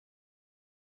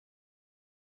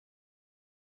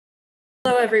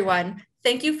Hello, everyone.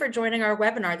 Thank you for joining our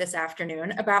webinar this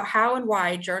afternoon about how and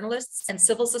why journalists and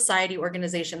civil society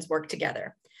organizations work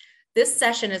together. This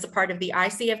session is a part of the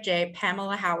ICFJ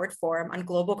Pamela Howard Forum on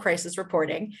Global Crisis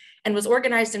Reporting and was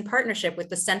organized in partnership with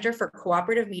the Center for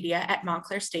Cooperative Media at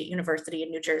Montclair State University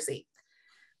in New Jersey.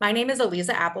 My name is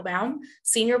Eliza Applebaum,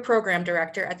 Senior Program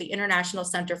Director at the International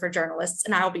Center for Journalists,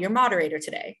 and I will be your moderator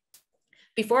today.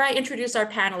 Before I introduce our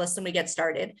panelists and we get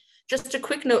started, just a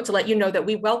quick note to let you know that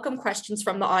we welcome questions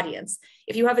from the audience.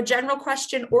 If you have a general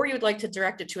question or you'd like to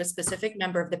direct it to a specific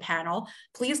member of the panel,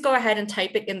 please go ahead and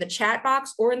type it in the chat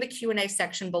box or in the Q&A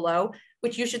section below,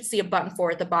 which you should see a button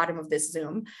for at the bottom of this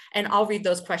Zoom. And I'll read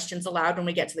those questions aloud when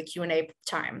we get to the Q&A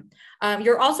time.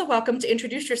 You're also welcome to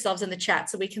introduce yourselves in the chat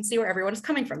so we can see where everyone is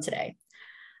coming from today.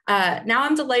 Now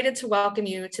I'm delighted to welcome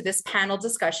you to this panel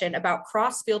discussion about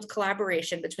cross-field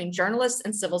collaboration between journalists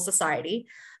and civil society,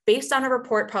 based on a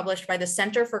report published by the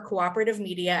Center for Cooperative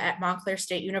Media at Montclair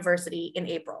State University in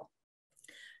April.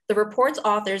 The report's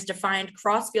authors defined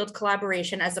cross-field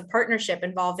collaboration as a partnership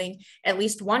involving at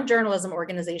least one journalism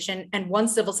organization and one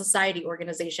civil society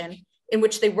organization in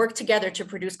which they work together to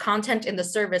produce content in the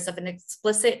service of an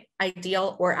explicit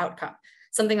ideal or outcome,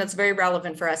 something that's very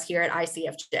relevant for us here at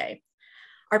ICFJ.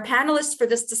 Our panelists for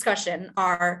this discussion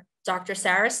are Dr.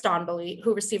 Sarah Stonbely,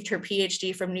 who received her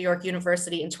PhD from New York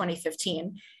University in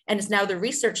 2015 and is now the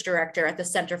research director at the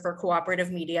Center for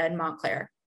Cooperative Media in Montclair.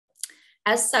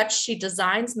 As such, she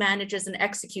designs, manages, and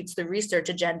executes the research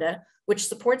agenda, which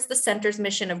supports the center's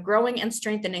mission of growing and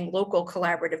strengthening local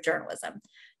collaborative journalism.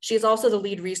 She is also the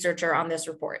lead researcher on this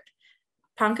report.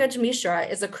 Pankaj Mishra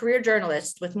is a career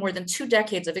journalist with more than 2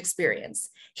 decades of experience.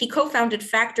 He co-founded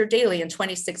Factor Daily in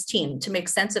 2016 to make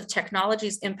sense of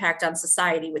technology's impact on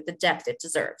society with the depth it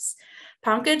deserves.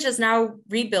 Pankaj is now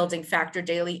rebuilding Factor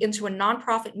Daily into a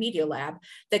nonprofit media lab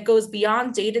that goes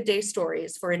beyond day-to-day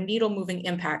stories for a needle-moving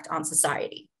impact on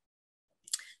society.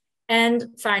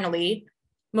 And finally,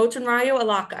 Motunrayo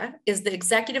Alaka is the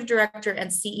executive director and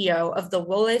CEO of the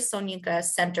Wole Soyinka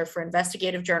Center for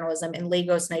Investigative Journalism in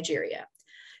Lagos, Nigeria.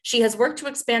 She has worked to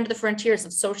expand the frontiers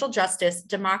of social justice,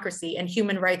 democracy, and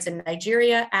human rights in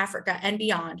Nigeria, Africa, and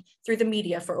beyond through the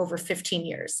media for over 15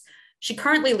 years. She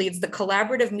currently leads the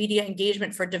Collaborative Media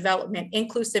Engagement for Development,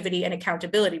 Inclusivity, and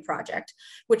Accountability Project,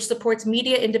 which supports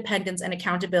media independence and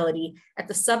accountability at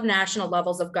the subnational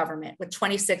levels of government with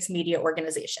 26 media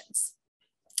organizations.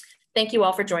 Thank you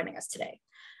all for joining us today.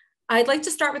 I'd like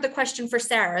to start with a question for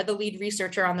Sarah, the lead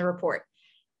researcher on the report.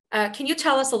 Can you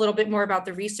tell us a little bit more about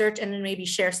the research and then maybe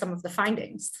share some of the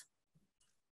findings?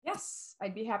 Yes,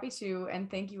 I'd be happy to. And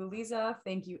thank you, Eliza.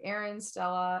 Thank you, Erin,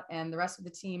 Stella, and the rest of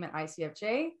the team at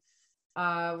ICFJ.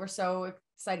 We're so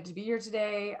excited to be here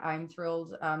today. I'm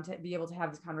thrilled to be able to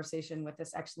have this conversation with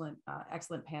this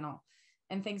excellent panel.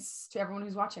 And thanks to everyone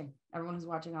who's watching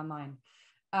online.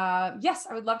 Yes,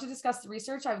 I would love to discuss the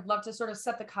research. I would love to sort of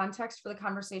set the context for the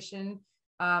conversation.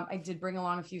 I did bring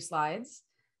along a few slides,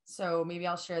 so maybe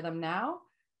I'll share them now.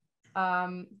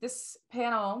 This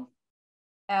panel,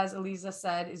 as Eliza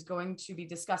said, is going to be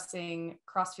discussing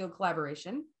cross-field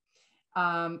collaboration.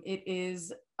 It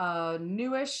is a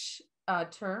newish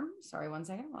term. Sorry, one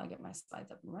second while I get my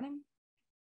slides up and running.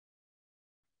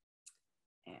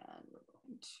 And we're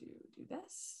going to do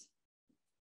this.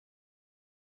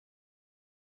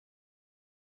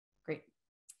 Great.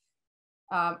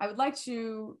 I would like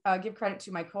to give credit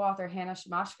to my co-author, Hannah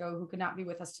Shimashko, who could not be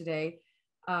with us today,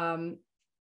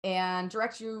 and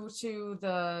direct you to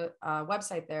the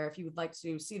website there if you would like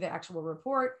to see the actual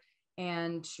report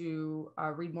and to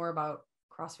read more about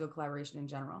cross-field collaboration in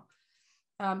general.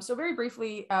 So very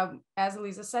briefly, as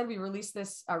Eliza said, we released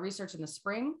this research in the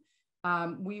spring.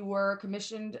 We were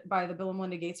commissioned by the Bill and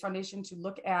Melinda Gates Foundation to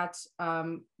look at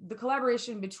the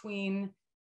collaboration between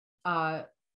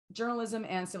journalism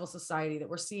and civil society that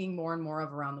we're seeing more and more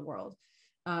of around the world.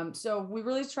 So we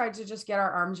really tried to just get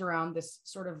our arms around this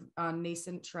sort of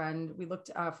nascent trend. We looked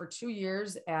for 2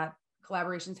 years at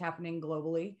collaborations happening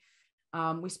globally.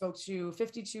 We spoke to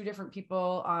 52 different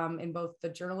people on both the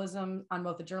journalism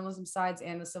sides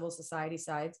and the civil society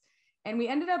sides. And we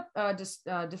ended up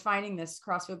defining this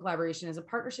cross-field collaboration as a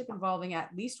partnership involving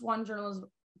at least one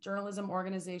journalism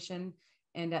organization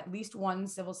and at least one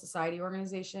civil society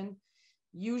organization,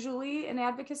 usually an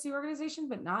advocacy organization,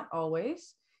 but not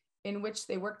always, in which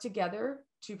they work together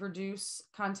to produce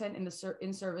content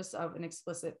in service of an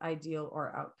explicit ideal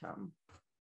or outcome.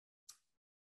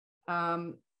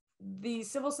 The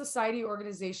civil society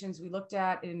organizations we looked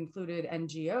at included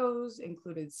NGOs,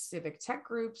 included civic tech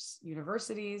groups,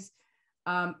 universities,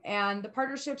 and the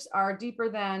partnerships are deeper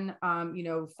than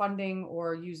funding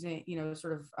or using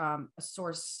sort of a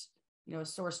source a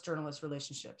source journalist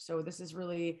relationship. So this is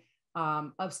really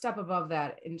a step above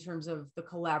that in terms of the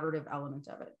collaborative element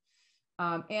of it.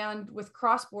 And with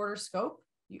cross-border scope,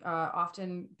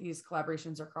 often these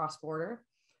collaborations are cross-border,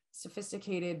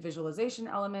 sophisticated visualization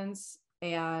elements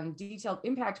and detailed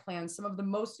impact plans. Some of the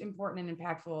most important and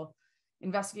impactful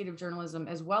investigative journalism,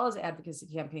 as well as advocacy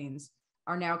campaigns,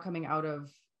 are now coming out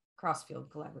of cross-field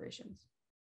collaborations.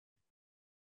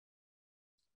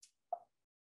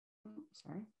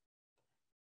 Sorry.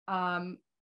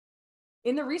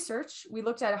 In the research, we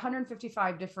looked at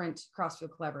 155 different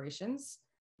cross-field collaborations.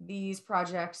 These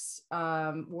projects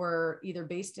were either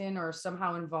based in or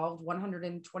somehow involved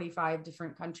 125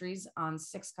 different countries on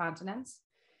 6 continents.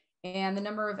 And the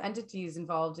number of entities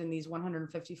involved in these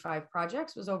 155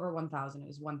 projects was over 1,000. It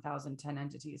was 1,010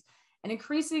 entities. And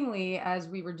increasingly, as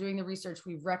we were doing the research,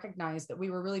 we recognized that we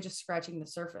were really just scratching the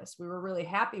surface. We were really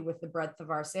happy with the breadth of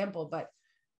our sample, but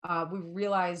we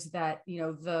realized that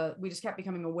we just kept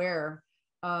becoming aware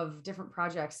of different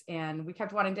projects, and we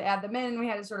kept wanting to add them in. We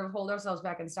had to sort of hold ourselves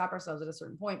back and stop ourselves at a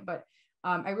certain point. But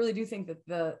I really do think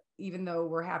that even though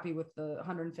we're happy with the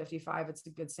 155, it's a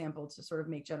good sample to sort of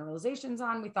make generalizations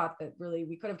on. We thought that really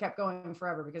we could have kept going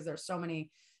forever because there's so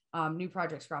many new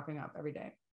projects cropping up every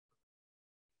day.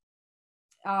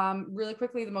 Really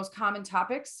quickly, the most common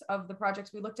topics of the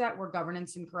projects we looked at were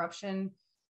governance and corruption,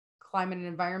 climate and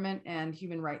environment, and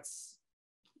human rights,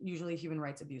 usually human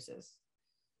rights abuses.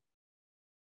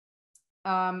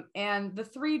 And the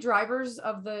 3 drivers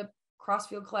of the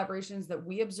cross-field collaborations that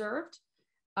we observed,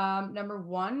 number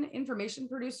 1, information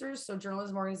producers, so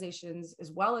journalism organizations,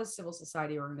 as well as civil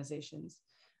society organizations,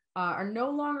 are no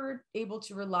longer able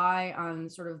to rely on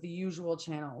sort of the usual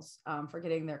channels for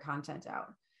getting their content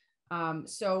out.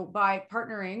 So by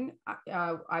partnering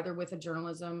either with a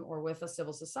journalism or with a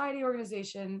civil society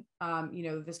organization,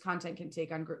 this content can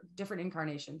take on different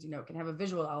incarnations. It can have a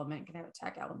visual element, can have a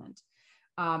tech element,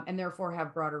 and therefore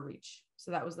have broader reach.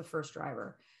 So that was the first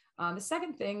driver. The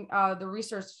second thing, the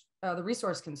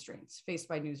resource constraints faced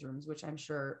by newsrooms, which I'm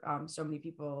sure so many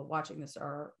people watching this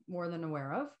are more than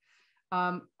aware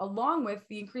of, along with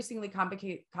the increasingly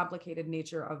complicated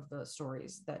nature of the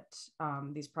stories that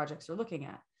these projects are looking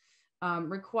at.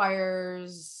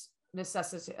 Requires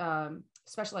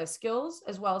specialized skills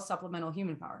as well as supplemental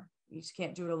human power. You just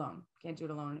can't do it alone. Can't do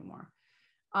it alone anymore.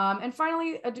 And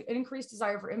finally, an increased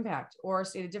desire for impact, or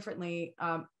stated differently,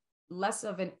 less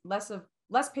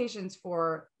patience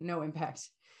for no impact.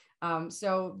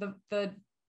 So the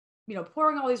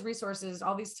pouring all these resources,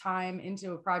 all this time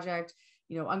into a project,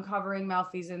 uncovering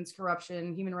malfeasance,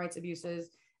 corruption, human rights abuses,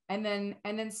 and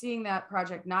then seeing that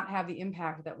project not have the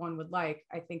impact that one would like,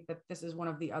 I think that this is one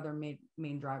of the other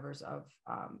main drivers of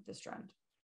this trend.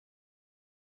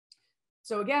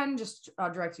 So again, just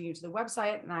directing you to the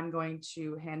website, and I'm going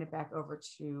to hand it back over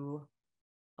to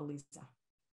Elisa.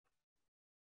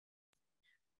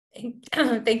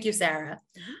 Thank you, Sarah.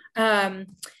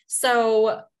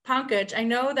 So Pankaj, I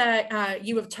know that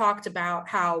you have talked about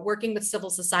how working with civil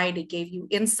society gave you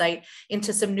insight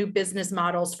into some new business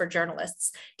models for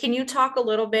journalists. Can you talk a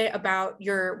little bit about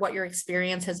what your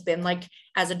experience has been like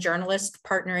as a journalist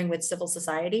partnering with civil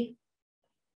society?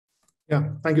 Yeah,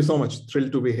 thank you so much.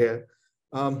 Thrilled to be here.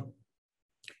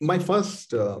 My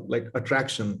first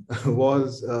attraction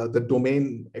was the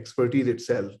domain expertise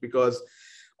itself, because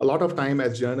a lot of time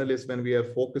as journalists, when we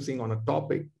are focusing on a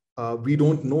topic, we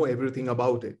don't know everything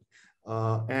about it.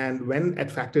 And when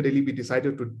at Factor Daily, we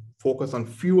decided to focus on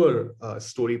fewer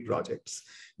story projects,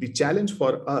 the challenge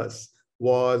for us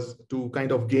was to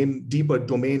kind of gain deeper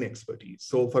domain expertise.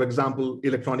 So for example,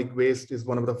 electronic waste is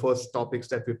one of the first topics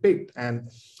that we picked. And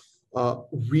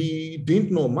we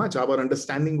didn't know much. Our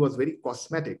understanding was very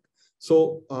cosmetic.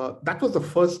 So that was the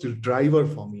first driver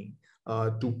for me.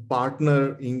 To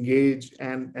partner, engage,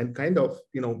 and kind of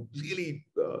really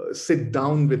sit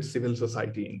down with civil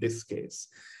society in this case.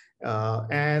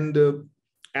 And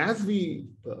as we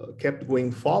kept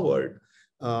going forward,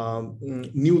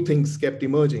 new things kept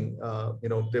emerging.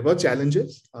 There were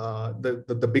challenges.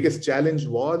 The biggest challenge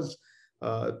was,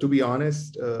 to be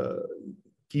honest,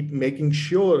 keep making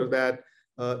sure that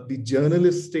the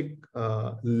journalistic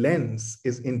lens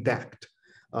is intact.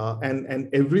 And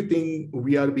everything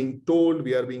we are being told,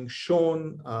 we are being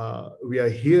shown, we are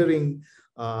hearing,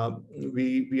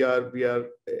 we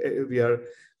are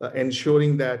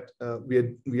ensuring that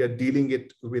we are dealing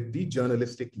it with the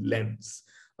journalistic lens,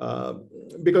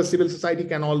 because civil society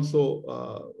can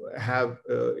also have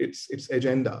its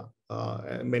agenda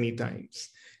many times.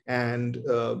 And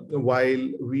while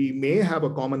we may have a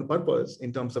common purpose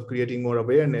in terms of creating more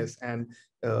awareness and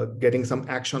getting some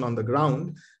action on the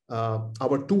ground,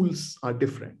 our tools are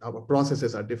different, our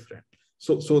processes are different.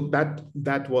 So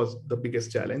that was the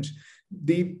biggest challenge.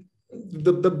 The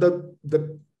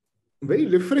very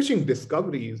refreshing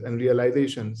discoveries and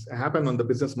realizations happen on the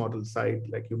business model side,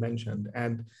 like you mentioned.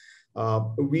 And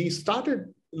we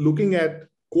started looking at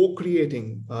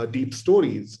co-creating deep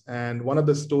stories. And one of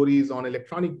the stories on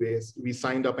electronic base, we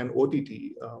signed up an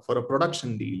OTT for a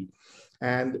production deal.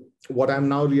 And what I'm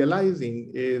now realizing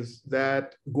is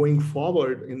that going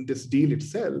forward in this deal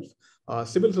itself,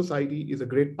 civil society is a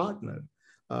great partner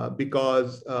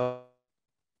because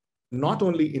not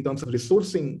only in terms of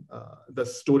resourcing the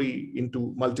story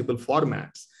into multiple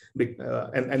formats,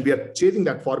 and we are changing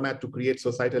that format to create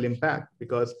societal impact,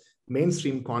 because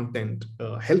mainstream content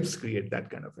helps create that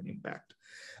kind of an impact.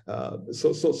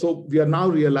 So we are now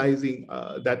realizing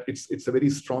that it's a very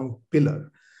strong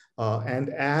pillar. And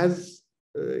as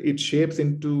it shapes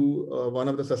into one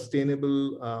of the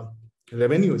sustainable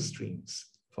revenue streams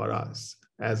for us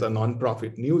as a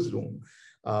nonprofit newsroom,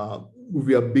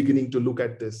 we are beginning to look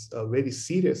at this very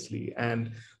seriously,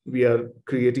 and we are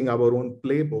creating our own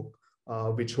playbook,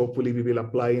 which hopefully we will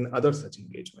apply in other such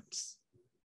engagements.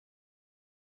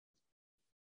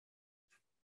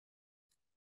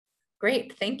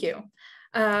 Great, thank you.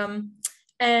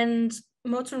 And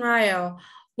Motunrayo,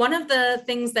 one of the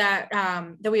things that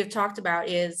that we have talked about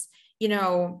is,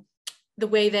 the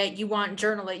way that you want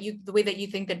the way that you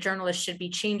think that journalists should be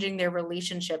changing their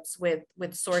relationships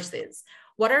with sources.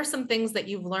 What are some things that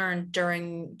you've learned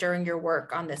during your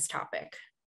work on this topic?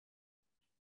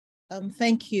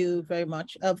 Thank you very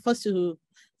much. First, to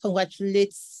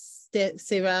congratulate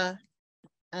Sarah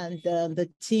and the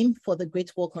team for the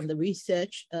great work on the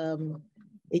research.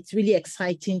 It's really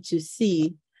exciting to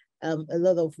see a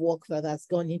lot of work that has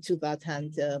gone into that,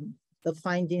 and the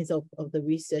findings of the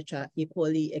research are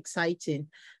equally exciting.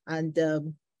 And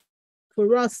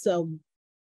for us,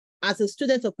 as a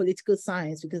student of political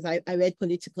science, because I read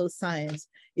political science,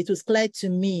 it was clear to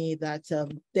me that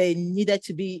there needed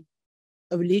to be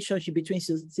a relationship between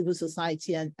civil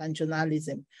society and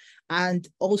journalism. And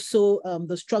also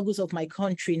the struggles of my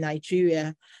country,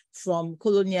 Nigeria, from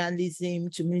colonialism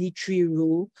to military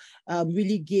rule,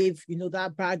 really gave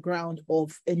that background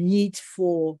of a need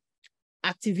for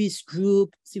activist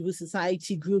group, civil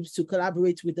society groups to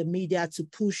collaborate with the media to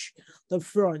push the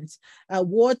front.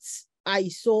 What I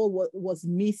saw was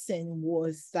missing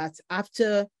was that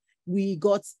after we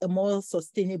got a more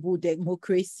sustainable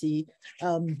democracy,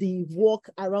 the work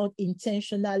around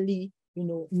intentionally,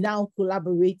 now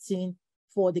collaborating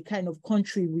for the kind of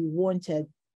country we wanted,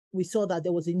 we saw that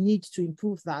there was a need to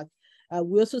improve that.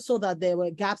 We also saw that there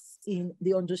were gaps in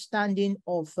the understanding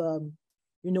of,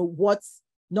 what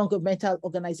non-governmental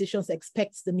organizations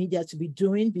expect the media to be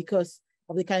doing because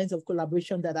of the kinds of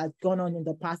collaboration that had gone on in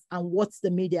the past, and what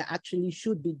the media actually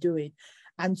should be doing.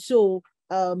 And so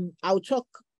I'll talk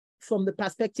from the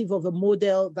perspective of a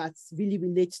model that really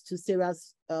relates to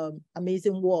Sarah's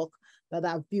amazing work that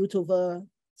I've built over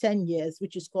 10 years,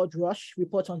 which is called RUSH,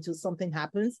 Report Until Something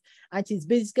Happens. And it's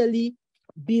basically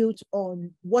built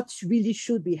on what really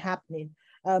should be happening.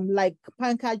 Like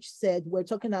Pankaj said, we're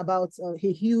talking about a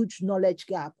huge knowledge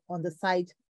gap on the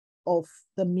side of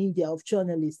the media, of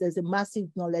journalists. There's a massive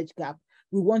knowledge gap.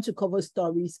 We want to cover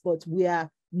stories, but we are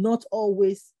not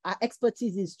always, our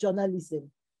expertise is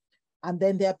journalism. And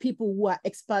then there are people who are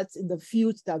experts in the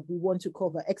fields that we want to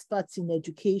cover, experts in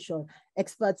education,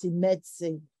 experts in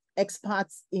medicine,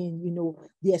 experts in,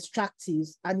 the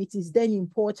extractives. And it is then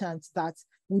important that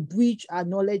we bridge our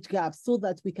knowledge gaps so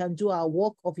that we can do our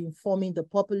work of informing the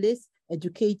populace,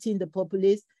 educating the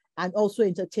populace, and also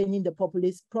entertaining the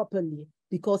populace properly,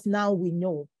 because now we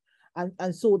know.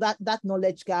 And so that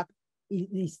knowledge gap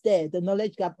is there, the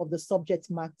knowledge gap of the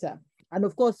subject matter. And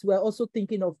of course, we're also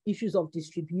thinking of issues of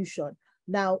distribution.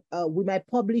 Now, we might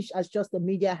publish as just a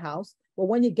media house, but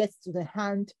when it gets to the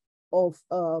hand of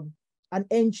an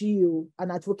NGO,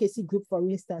 an advocacy group, for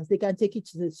instance, they can take it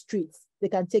to the streets, they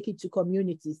can take it to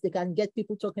communities, they can get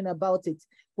people talking about it.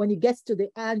 When it gets to the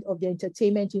hand of the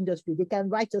entertainment industry, they can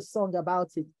write a song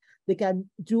about it, they can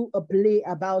do a play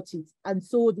about it. And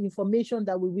so the information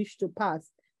that we wish to pass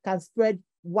can spread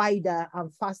wider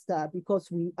and faster because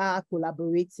we are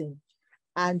collaborating.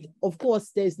 And of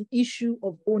course, there's the issue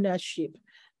of ownership.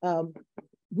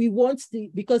 We want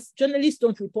because journalists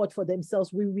don't report for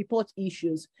themselves, we report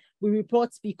issues. We report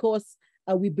because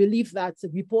we believe that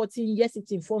reporting, yes,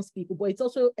 it informs people, but it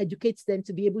also educates them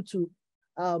to be able to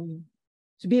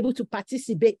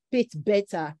participate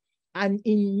better. And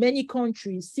in many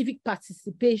countries, civic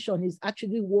participation is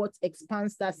actually what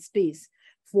expands that space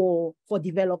for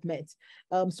development.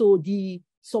 So the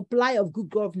supply of good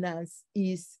governance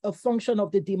is a function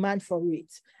of the demand for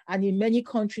it. And in many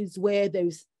countries where there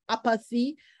is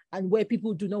apathy and where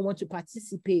people do not want to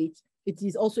participate, it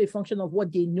is also a function of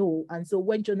what they know. And so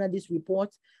when journalists report,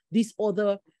 these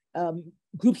other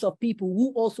groups of people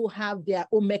who also have their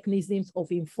own mechanisms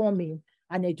of informing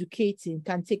and educating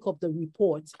can take up the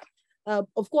report.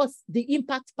 Of course, the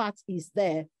impact part is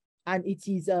there, and it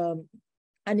is an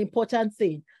important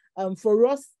thing. For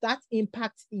us, that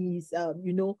impact is,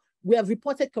 we have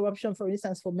reported corruption, for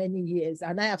instance, for many years,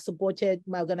 and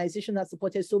my organization has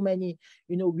supported so many,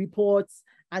 reports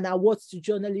and awards to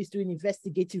journalists doing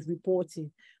investigative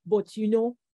reporting. But,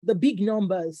 the big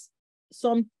numbers,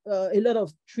 a lot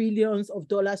of trillions of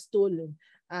dollars stolen,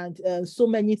 and so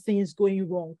many things going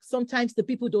wrong. Sometimes the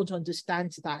people don't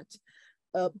understand that.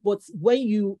 But when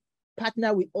you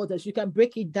partner with others, you can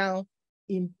break it down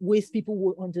in ways people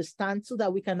will understand so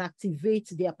that we can activate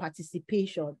their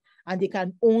participation and they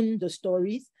can own the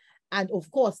stories. And of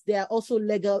course, there are also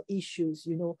legal issues.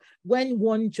 When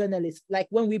one journalist, like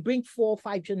when we bring 4 or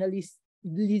 5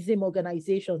 journalism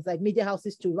organizations like media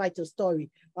houses to write a story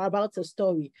or about a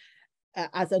story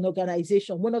as an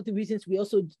organization, one of the reasons we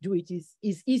also do it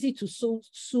is easy to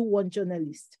sue one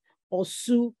journalist or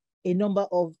sue a number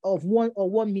of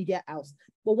one media house.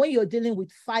 But when you're dealing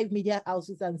with 5 media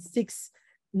houses and 6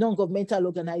 non-governmental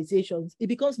organizations, it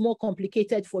becomes more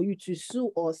complicated for you to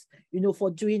sue us,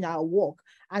 for doing our work.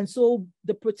 And so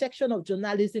the protection of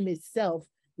journalism itself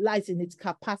lies in its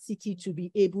capacity to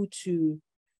be able to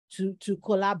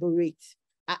collaborate.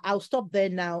 I'll stop there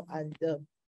now, and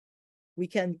we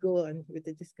can go on with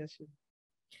the discussion.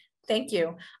 Thank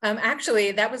you.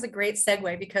 Actually, that was a great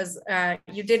segue, because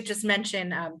you did just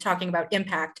mention talking about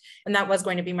impact, and that was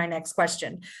going to be my next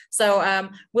question. So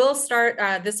we'll start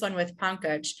this one with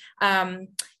Pankaj.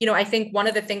 I think one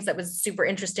of the things that was super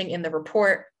interesting in the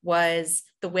report was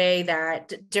the way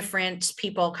that different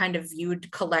people kind of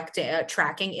viewed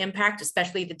tracking impact,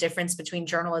 especially the difference between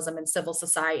journalism and civil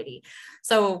society.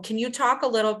 So can you talk a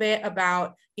little bit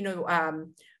about,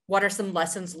 what are some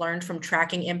lessons learned from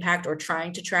tracking impact or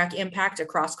trying to track impact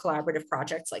across collaborative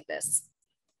projects like this?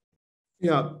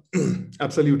 Yeah,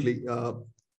 absolutely.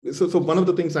 So one of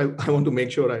the things I want to make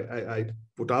sure I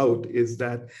put out is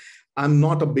that I'm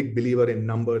not a big believer in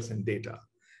numbers and data.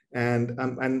 And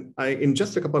in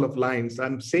just a couple of lines,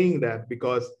 I'm saying that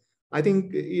because I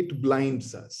think it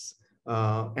blinds us.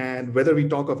 And whether we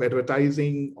talk of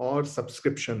advertising or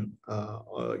subscription,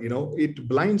 it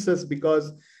blinds us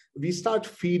because we start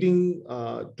feeding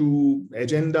to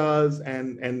agendas,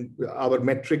 and our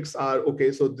metrics are,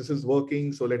 okay, so this is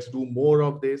working, so let's do more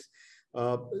of this.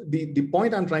 The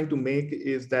point I'm trying to make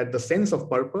is that the sense of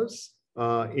purpose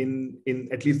in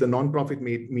at least the nonprofit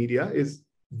media is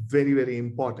very, very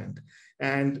important.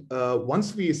 And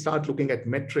once we start looking at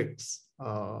metrics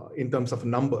in terms of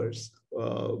numbers,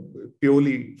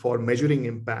 purely for measuring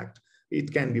impact,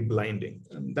 it can be blinding.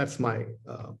 And that's my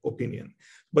opinion.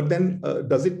 But then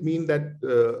does it mean that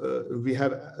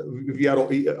we are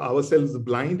ourselves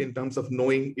blind in terms of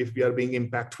knowing if we are being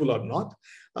impactful or not?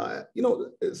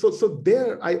 So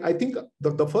there, I think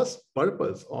the first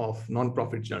purpose of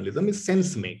nonprofit journalism is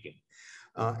sense making.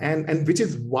 And which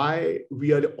is why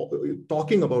we are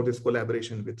talking about this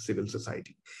collaboration with civil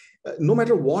society. No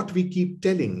matter what we keep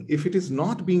telling, if it is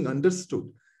not being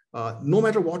understood, no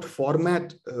matter what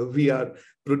format we are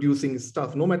producing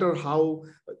stuff, no matter how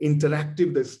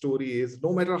interactive the story is,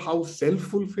 no matter how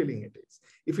self-fulfilling it is,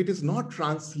 if it is not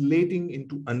translating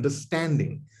into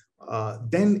understanding,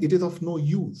 then it is of no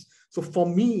use. So for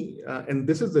me, and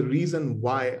this is the reason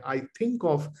why I think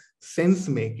of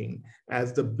sense-making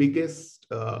as the biggest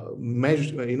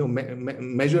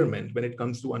measurement when it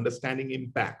comes to understanding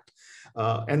impact.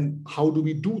 And how do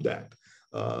we do that?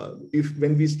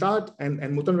 When we start, and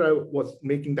Mutandra was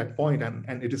making that point,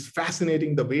 and it is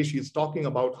fascinating the way she's talking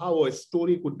about how a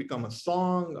story could become a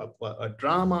song, a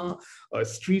drama, a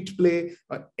street play,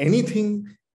 anything,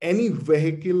 any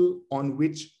vehicle on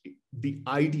which the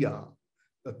idea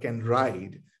can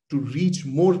ride to reach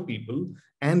more people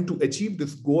and to achieve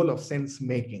this goal of sense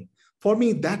making. For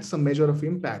me, that's a measure of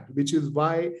impact, which is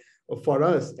why, for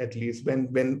us at least,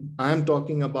 when I'm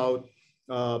talking about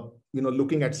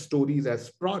looking at stories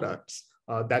as products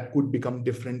that could become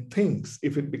different things.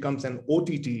 If it becomes an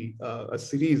OTT, a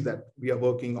series that we are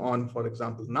working on, for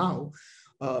example, now,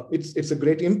 it's a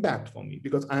great impact for me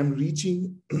because I'm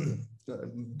reaching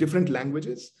different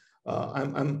languages.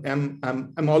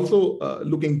 I'm also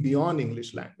looking beyond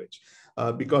English language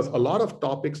because a lot of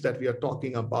topics that we are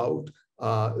talking about,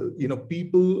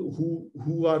 people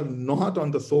who are not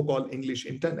on the so-called English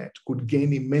internet could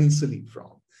gain immensely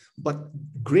from. but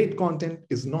great content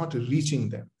is not reaching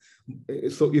them.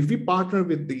 So if we partner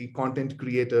with the content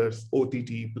creators,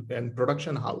 OTT and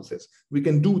production houses, we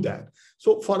can do that.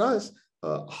 So for us,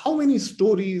 how many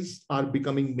stories are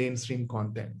becoming mainstream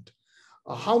content?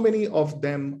 How many of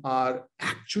them are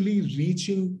actually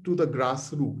reaching to the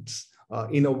grassroots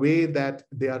in a way that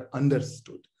they are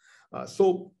understood?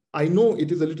 So I know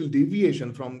it is a little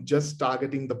deviation from just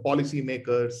targeting the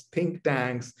policymakers, think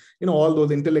tanks, all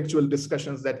those intellectual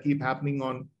discussions that keep happening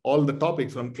on all the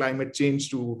topics from climate change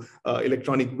to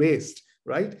electronic waste,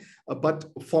 right? But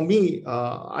for me,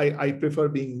 I prefer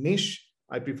being niche.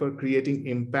 I prefer creating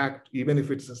impact, even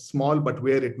if it's small, but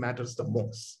where it matters the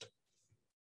most.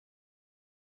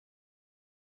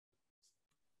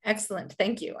 Excellent,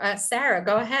 thank you. Sarah,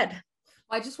 go ahead.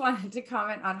 I just wanted to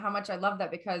comment on how much I love that,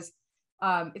 because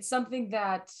it's something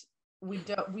that we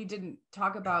didn't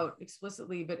talk about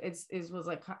explicitly, but was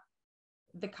like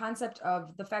the concept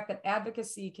of the fact that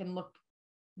advocacy can look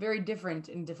very different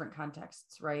in different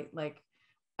contexts, right? Like,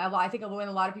 I think when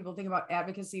a lot of people think about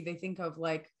advocacy, they think of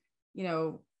like,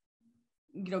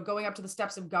 going up to the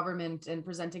steps of government and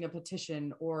presenting a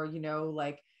petition, or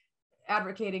like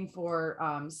advocating for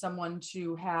someone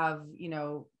to have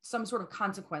some sort of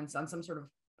consequence on some sort of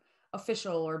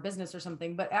official or business or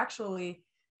something. But actually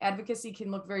advocacy can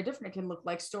look very different. It can look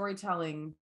like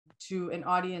storytelling to an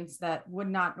audience that would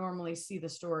not normally see the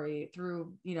story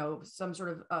through some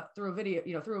sort of through a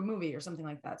video, through a movie or something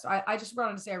like that. So I just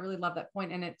wanted to say I really love that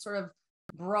point, and it sort of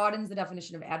broadens the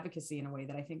definition of advocacy in a way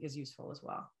that I think is useful as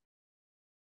well.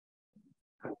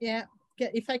 Yeah,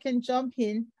 if I can jump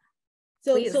in.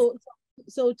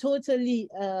 So totally,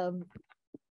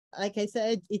 like I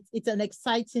said, it's an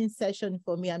exciting session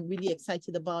for me. I'm really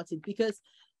excited about it, because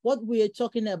what we're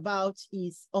talking about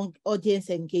is audience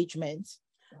engagement.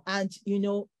 And,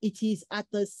 it is at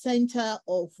the center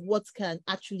of what can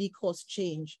actually cause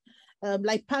change.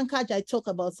 Like Pankaj, I talk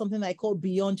about something I call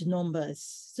beyond numbers.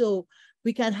 So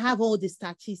we can have all the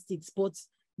statistics, but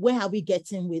where are we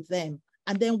getting with them?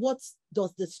 And then what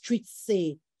does the street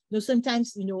say?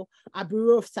 Sometimes, our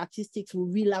Bureau of Statistics will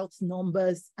reel out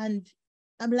numbers, and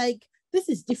I'm like, this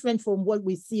is different from what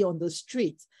we see on the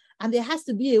street. And there has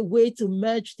to be a way to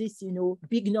merge this,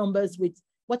 big numbers with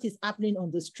what is happening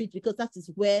on the street, because that is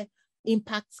where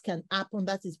impacts can happen.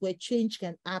 That is where change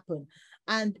can happen.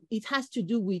 And it has to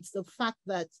do with the fact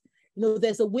that,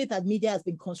 there's a way that media has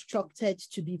been constructed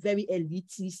to be very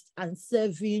elitist and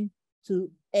serving to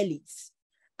elites.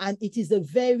 And it is the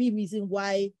very reason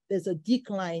why there's a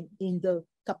decline in the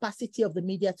capacity of the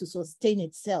media to sustain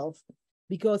itself.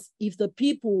 Because if the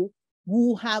people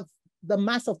who have the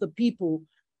mass of the people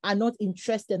are not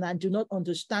interested and do not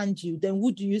understand you, then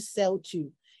who do you sell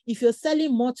to? If you're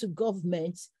selling more to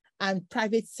government and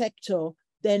private sector,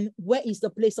 then where is the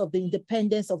place of the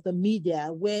independence of the media,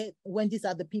 when these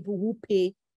are the people who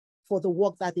pay for the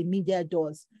work that the media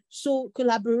does? So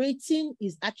collaborating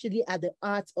is actually at the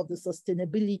heart of the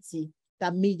sustainability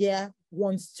that media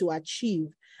wants to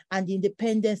achieve, and the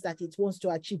independence that it wants to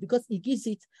achieve, because it gives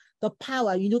it the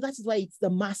power. That is why it's the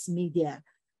mass media,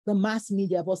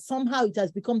 but somehow it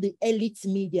has become the elite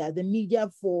media, the media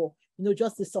for,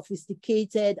 just the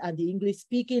sophisticated and the English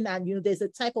speaking. And, there's a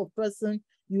type of person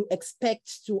you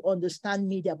expect to understand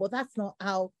media, but that's not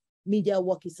how media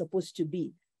work is supposed to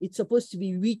be. It's supposed to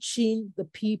be reaching the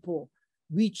people,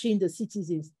 reaching the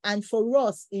citizens. And for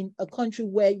us in a country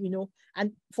where,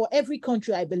 and for every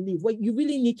country, I believe, where you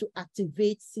really need to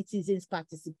activate citizens'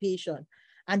 participation.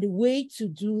 And the way to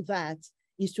do that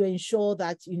is to ensure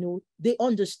that, they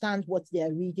understand what they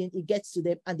are reading, it gets to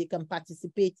them, and they can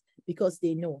participate because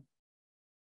they know.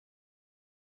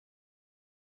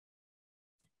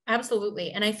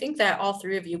 Absolutely. And I think that all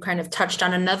three of you kind of touched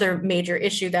on another major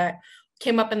issue that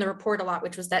came up in the report a lot,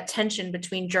 which was that tension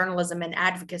between journalism and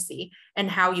advocacy, and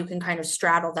how you can kind of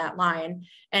straddle that line.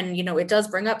 And, it does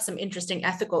bring up some interesting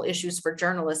ethical issues for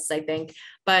journalists, I think,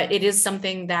 but it is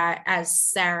something that, as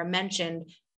Sarah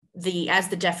mentioned, as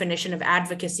the definition of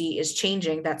advocacy is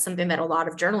changing, that's something that a lot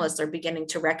of journalists are beginning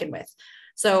to reckon with.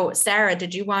 So Sarah,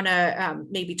 did you want to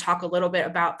maybe talk a little bit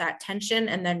about that tension,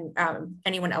 and then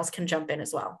anyone else can jump in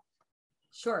as well?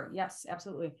 Sure. Yes,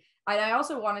 absolutely. I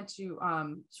also wanted to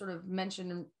sort of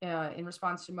mention in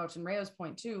response to Moch and Rayo's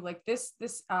point too, like this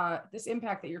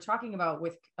impact that you're talking about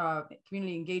with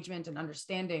community engagement and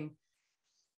understanding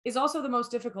is also the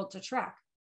most difficult to track,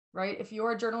 right? If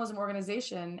you're a journalism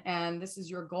organization and this is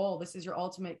your goal, this is your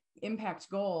ultimate impact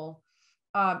goal,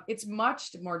 it's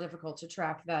much more difficult to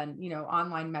track than,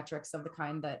 online metrics of the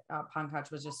kind that Pankaj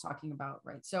was just talking about,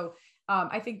 right? So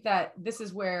I think that this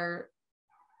is where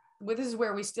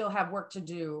we still have work to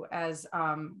do as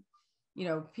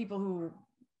people who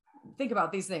think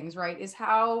about these things, right, is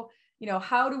how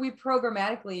do we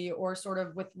programmatically or sort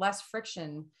of with less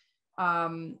friction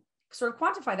sort of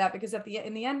quantify that, because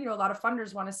in the end, a lot of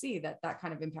funders want to see that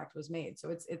kind of impact was made. So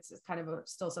it's kind of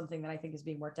still something that I think is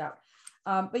being worked out.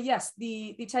 But yes,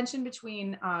 the tension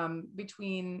between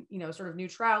sort of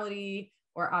neutrality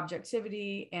or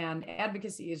objectivity and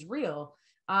advocacy is real.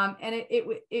 And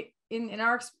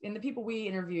in the people we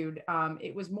interviewed,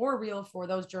 it was more real for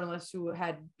those journalists who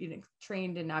had been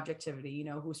trained in objectivity,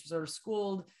 who were sort of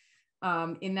schooled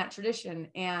in that tradition.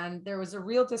 And there was a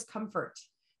real discomfort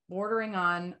bordering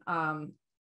on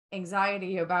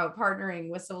anxiety about partnering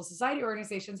with civil society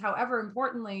organizations. However,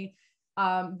 importantly,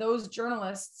 those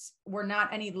journalists were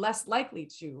not any less likely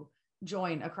to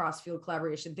join a cross-field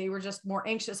collaboration. They were just more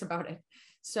anxious about it.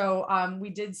 So we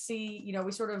did see,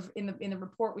 we sort of in the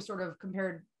report, we sort of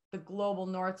compared the global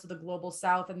north to the global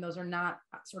south, and those are not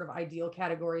sort of ideal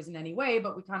categories in any way,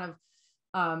 but we kind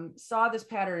of saw this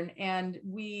pattern, and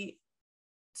we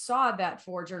saw that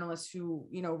for journalists who,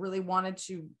 really wanted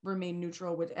to remain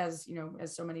neutral, which as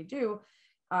so many do,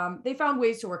 they found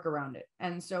ways to work around it.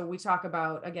 And so we talk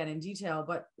about, again, in detail,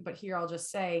 but here I'll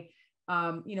just say,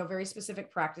 very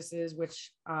specific practices,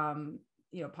 which,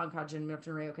 Pankaj and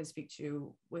Milton Rayo can speak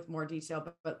to with more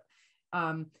detail, but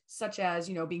such as,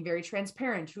 being very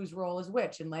transparent, whose role is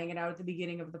which, and laying it out at the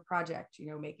beginning of the project,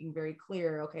 making very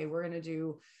clear, okay, we're going to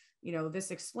do,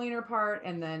 this explainer part,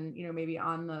 and then, maybe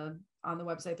on the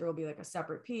website, there will be like a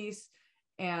separate piece,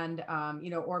 and,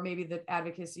 or maybe the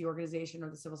advocacy organization or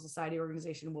the civil society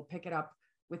organization will pick it up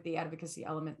with the advocacy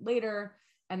element later,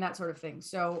 and that sort of thing.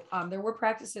 So there were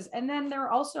practices. And then there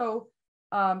are also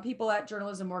people at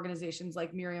journalism organizations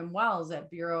like Miriam Wells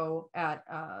at Bureau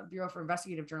for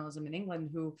Investigative Journalism in England,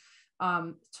 who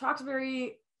talks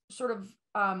very sort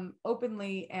of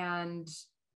openly and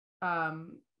I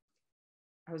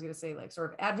was going to say like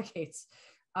sort of advocates,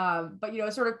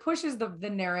 but sort of pushes the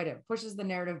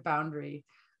narrative boundary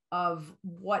of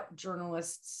what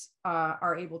journalists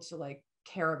are able to like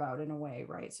care about in a way,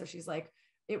 right? So she's like,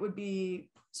 it would be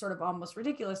sort of almost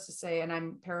ridiculous to say, and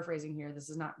I'm paraphrasing here, these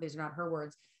are not her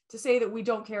words, to say that we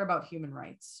don't care about human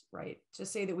rights, right? To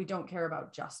say that we don't care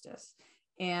about justice,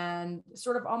 and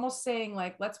sort of almost saying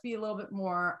like, let's be a little bit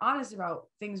more honest about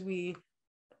things we,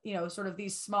 sort of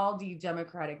these small d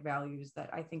democratic values that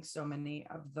I think so many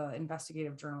of the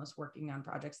investigative journalists working on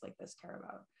projects like this care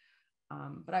about.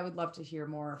 But I would love to hear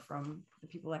more from the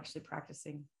people actually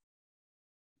practicing.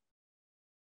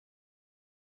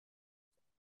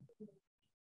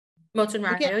 Moten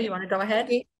Rayo, you want to go ahead?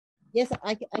 Okay. Yes,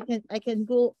 I can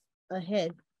go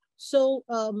ahead. So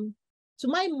to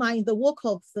my mind, the work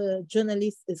of the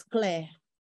journalist is clear,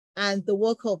 and the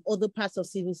work of other parts of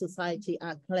civil society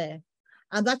are clear.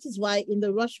 And that is why in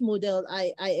the Rush model,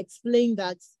 I explained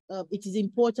that it is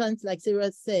important, like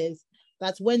Sarah says,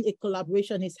 that when a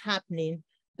collaboration is happening,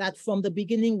 that from the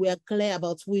beginning, we are clear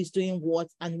about who is doing what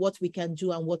and what we can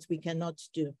do and what we cannot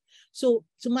do. So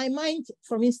to my mind,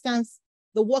 for instance,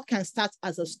 the work can start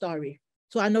as a story.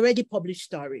 So an already published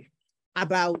story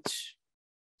about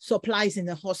supplies in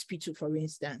a hospital, for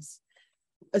instance.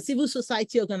 A civil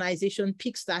society organization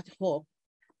picks that up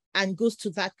and goes to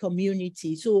that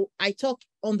community. So I talk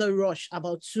on the Rush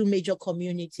about two major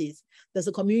communities. There's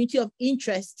a community of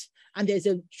interest and there's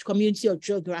a community of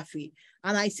geography.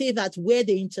 And I say that where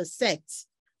they intersect,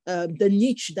 the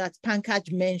niche that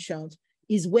Pankaj mentioned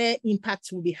is where impact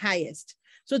will be highest.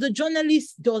 So the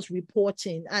journalist does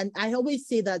reporting. And I always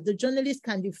say that the journalist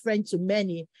can be friend to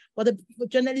many, but the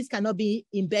journalist cannot be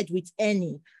in bed with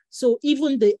any. So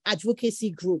even the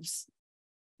advocacy groups,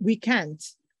 we can't.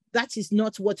 That is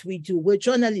not what we do. We're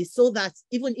journalists, so that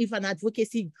even if an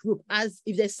advocacy group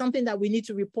if there's something that we need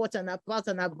to report on about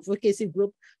an advocacy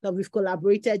group that we've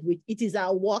collaborated with, it is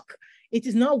our work. It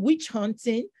is not witch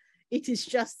hunting. It is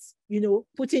just,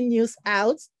 putting news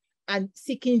out and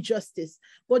seeking justice.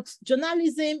 But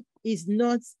journalism is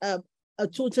not a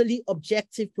totally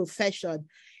objective profession.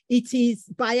 It is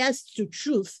biased to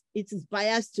truth. It is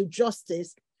biased to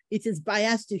justice. It is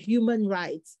biased to human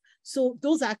rights. So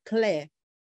those are clear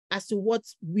as to what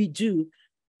we do.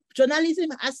 Journalism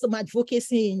has some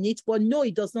advocacy in it, but no,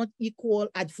 it does not equal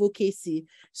advocacy.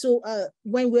 So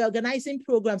when we're organizing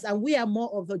programs, and we are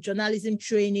more of a journalism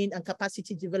training and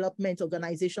capacity development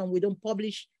organization, we don't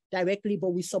publish directly,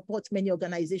 but we support many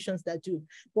organizations that do.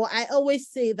 But I always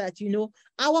say that,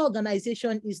 our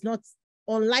organization is not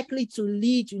unlikely to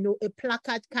lead, a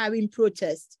placard carrying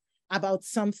protest about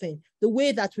something. The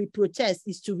way that we protest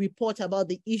is to report about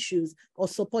the issues or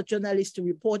support journalists to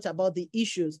report about the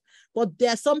issues. But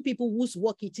there are some people whose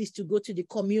work it is to go to the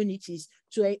communities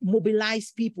to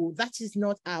mobilize people. That is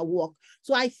not our work.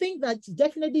 So I think that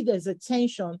definitely there's a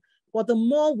tension, but the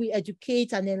more we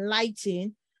educate and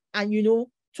enlighten and, you know,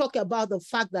 talk about the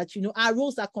fact that, you know, our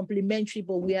roles are complementary,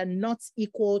 but we are not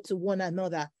equal to one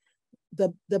another,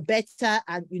 the better,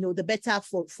 and, you know, the better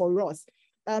for us.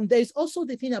 There's also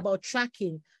the thing about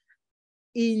tracking.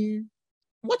 In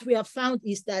what we have found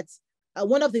is that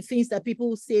one of the things that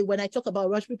people say when I talk about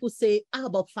rush, people say, how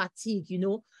about fatigue, you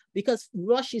know, because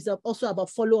rush is also about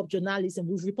follow-up journalism.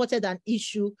 We've reported an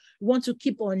issue, we want to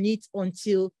keep on it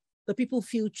until the people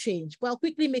feel change. But I'll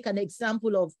quickly make an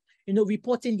example of, you know,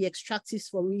 reporting the extractives,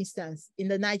 for instance, in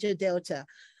the Niger Delta.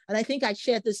 And I think I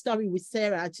shared the story with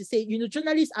Sarah to say, you know,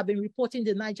 journalists have been reporting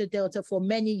the Niger Delta for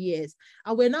many years.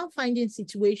 And we're now finding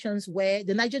situations where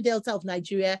the Niger Delta of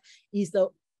Nigeria is the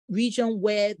region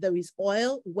where there is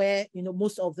oil, where, you know,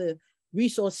 most of the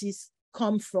resources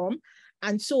come from.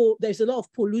 And so there's a lot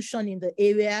of pollution in the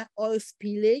area, oil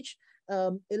spillage,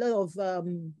 a lot of,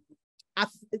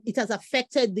 it has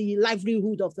affected the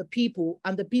livelihood of the people,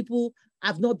 and the people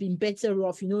have not been better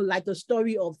off, you know, like the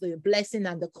story of the blessing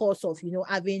and the cost of, you know,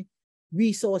 having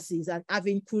resources and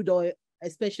having crude oil,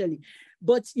 especially.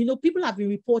 But, you know, people have been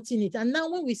reporting it. And now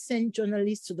when we send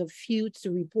journalists to the field to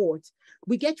report,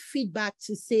 we get feedback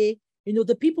to say, you know,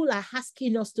 the people are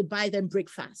asking us to buy them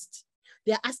breakfast.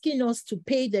 They're asking us to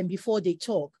pay them before they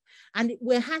talk. And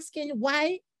we're asking,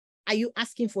 why are you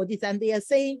asking for this? And they are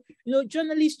saying, you know,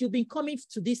 journalists, you've been coming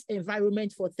to this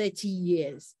environment for 30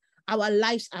 years. Our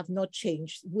lives have not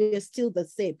changed. We're still the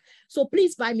same. So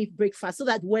please buy me breakfast so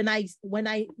that when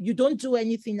you don't do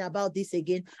anything about this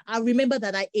again, I'll remember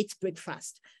that I ate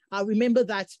breakfast. I'll remember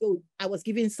that, oh, I was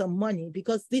given some money,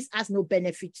 because this has no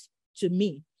benefit to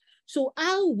me. So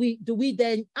how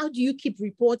do you keep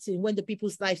reporting when the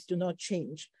people's lives do not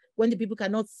change, when the people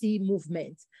cannot see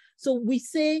movement? So we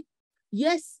say,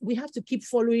 yes, we have to keep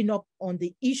following up on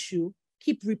the issue,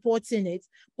 keep reporting it,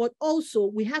 but also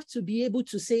we have to be able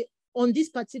to say, on this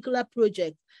particular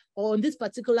project or on this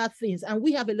particular things, and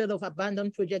we have a lot of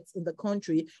abandoned projects in the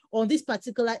country, on this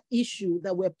particular issue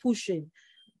that we're pushing,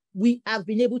 we have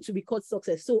been able to record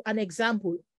success. So an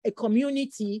example, a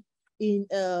community in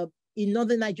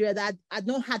Northern Nigeria that had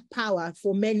not had power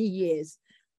for many years,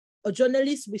 a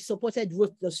journalist we supported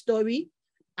wrote the story,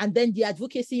 and then the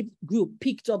advocacy group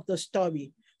picked up the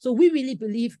story. So we really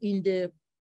believe in the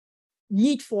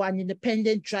need for an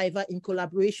independent driver in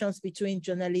collaborations between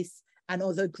journalists and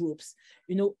other groups,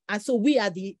 you know, and so we are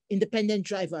the independent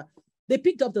driver. They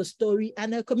picked up the story,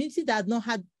 and a community that had not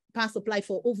had power supply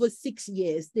for over 6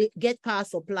 years, they get power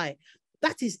supply.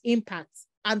 That is impact,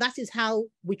 and that is how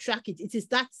we track it. It is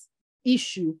that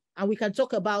issue, and we can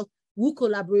talk about who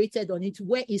collaborated on it,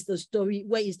 where is the story,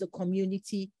 where is the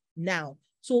community now.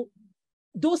 So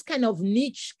those kind of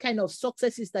niche kind of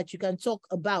successes that you can talk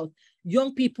about,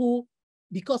 young people,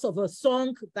 because of a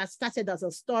song that started as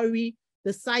a story,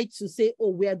 decide to say, oh,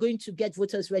 we are going to get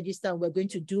voters registered, and we're going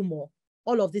to do more.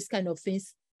 All of these kind of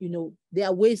things, you know, there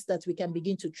are ways that we can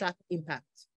begin to track impact.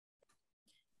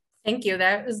 Thank you.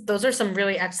 Those are some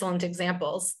really excellent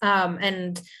examples.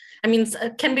 And I mean,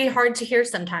 it can be hard to hear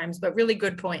sometimes, but really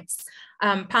good points.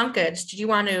 Pankaj, did you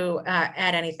want to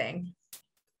add anything?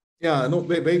 Yeah, no,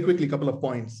 very quickly, a couple of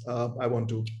points I want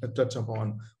to touch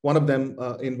upon. One of them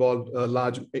involved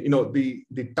large, you know, the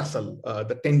tussle,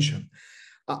 the tension.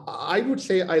 I would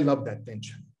say I love that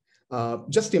tension.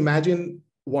 Just imagine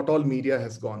what all media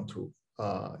has gone through.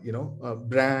 You know,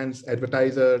 brands,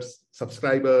 advertisers,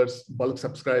 subscribers, bulk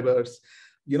subscribers,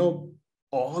 you know,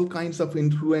 all kinds of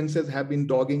influencers have been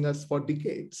dogging us for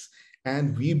decades,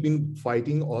 and we've been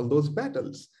fighting all those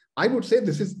battles. I would say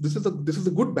this is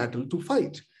a good battle to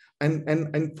fight.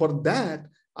 And for that,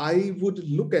 I would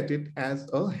look at it as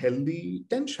a healthy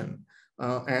tension.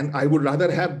 And I would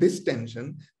rather have this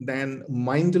tension than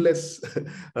mindless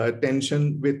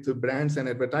tension with brands and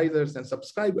advertisers and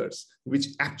subscribers, which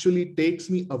actually takes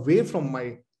me away from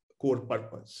my core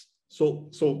purpose.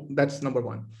 So that's number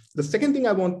one. The second thing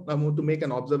I want to make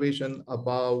an observation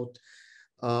about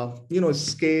you know,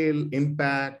 scale,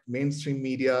 impact, mainstream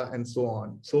media, and so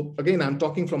on. So again, I'm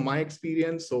talking from my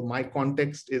experience. So my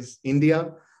context is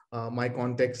India. My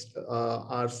context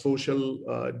are social,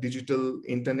 digital,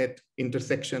 internet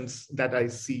intersections that I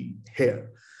see here.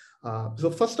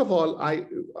 So first of all,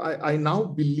 I now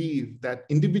believe that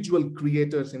individual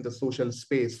creators in the social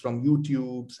space, from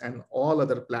YouTube's and all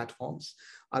other platforms,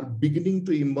 are beginning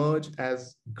to emerge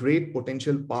as great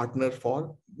potential partner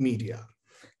for media.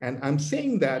 And I'm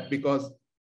saying that because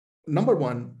number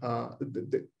one,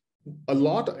 a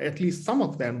lot, at least some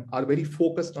of them, are very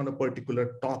focused on a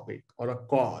particular topic or a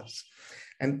cause.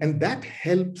 And that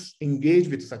helps engage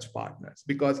with such partners,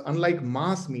 because unlike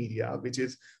mass media, which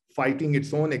is fighting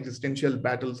its own existential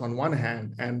battles on one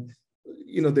hand, and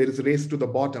there is a race to the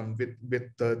bottom with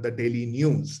the daily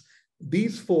news,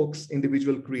 these folks,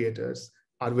 individual creators,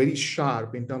 are very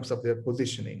sharp in terms of their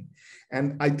positioning.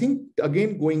 And I think,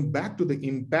 again, going back to the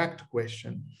impact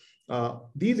question,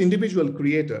 these individual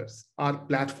creators are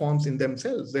platforms in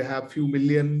themselves. They have few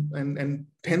million and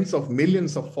tens of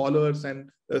millions of followers and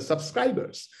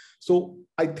subscribers. So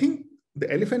I think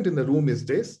the elephant in the room is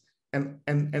this. And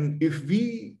if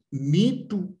we need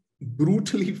to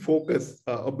brutally focus,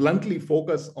 bluntly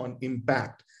focus on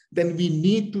impact, then we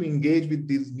need to engage with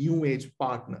these new age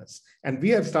partners. And we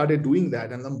have started doing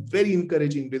that, and some very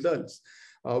encouraging results.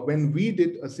 When we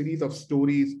did a series of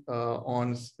stories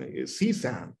on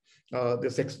CSAM,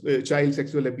 the child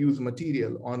sexual abuse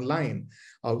material online,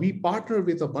 we partnered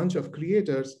with a bunch of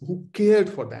creators who cared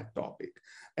for that topic.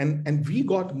 And we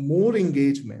got more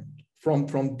engagement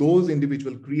from those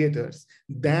individual creators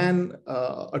than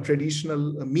a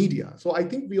traditional media. So I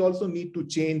think we also need to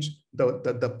change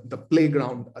the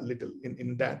playground a little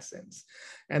in that sense.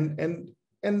 And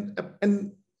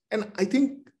I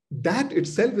think that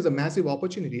itself is a massive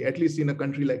opportunity, at least in a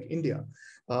country like India.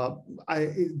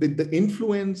 The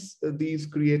influence these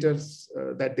creators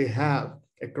that they have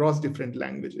across different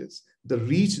languages, the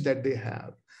reach that they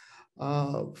have,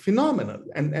 phenomenal.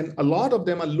 And a lot of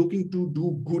them are looking to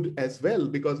do good as well,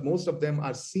 because most of them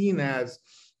are seen as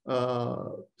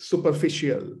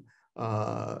superficial,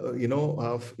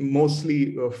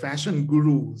 mostly fashion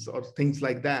gurus or things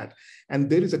like that. And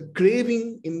there is a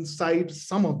craving inside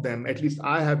some of them, at least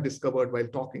I have discovered while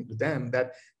talking to them,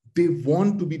 that they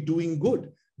want to be doing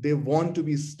good. They want to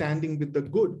be standing with the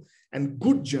good. And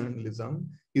good journalism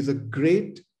is a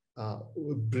great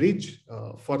bridge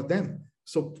for them.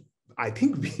 So I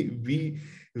think we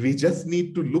just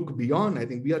need to look beyond. I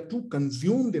think we are too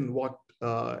consumed in what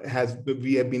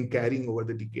we have been carrying over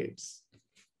the decades.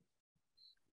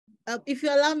 If you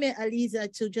allow me,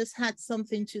 Aliza, to just add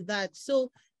something to that.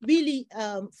 So really,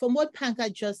 from what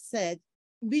Pankaj just said,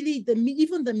 really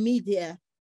even the media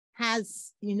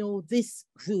has, these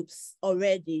groups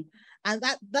already. And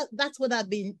that's what I've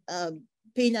been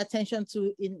paying attention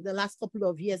to in the last couple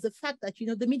of years. The fact that,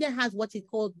 the media has what is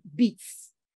called beats.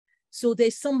 So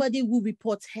there's somebody who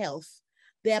reports health.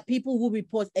 There are people who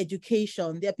report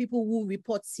education. There are people who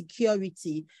report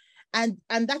security. And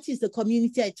that is the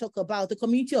community I talk about, the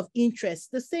community of interest.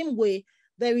 The same way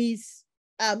there is,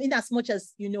 in as much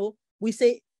as, we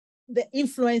say the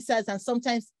influencers, and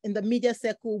sometimes in the media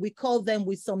circle, we call them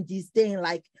with some disdain,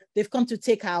 like they've come to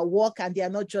take our work and they are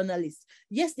not journalists.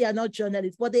 Yes, they are not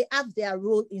journalists, but they have their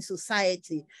role in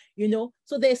society,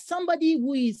 So there's somebody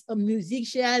who is a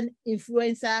musician,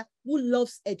 influencer, who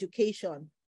loves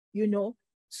education,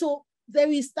 So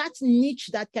there is that niche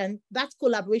that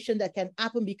collaboration that can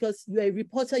happen, because you're a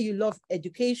reporter, you love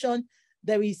education.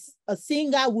 There is a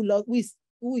singer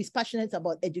who is passionate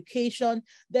about education.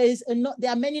 There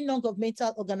are many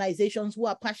non-governmental organizations who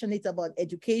are passionate about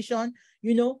education.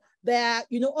 There are,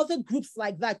 other groups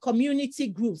like that, community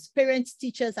groups, parents,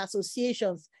 teachers,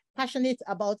 associations, passionate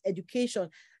about education.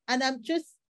 And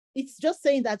it's just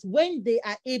saying that when they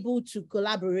are able to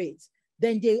collaborate,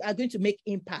 then they are going to make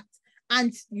impact.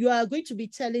 And you are going to be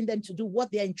telling them to do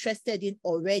what they're interested in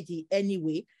already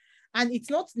anyway. And it's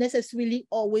not necessarily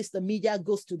always the media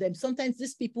goes to them. Sometimes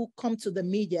these people come to the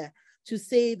media to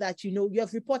say that, you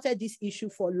have reported this issue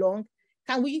for long.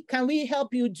 Can we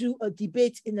help you do a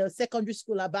debate in a secondary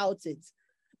school about it?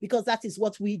 Because that is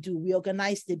what we do. We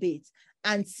organize debates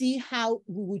and see how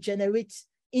we will generate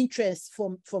interest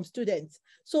from students.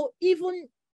 So even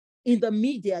in the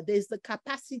media, there's the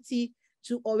capacity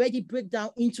to already break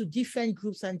down into different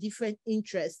groups and different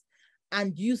interests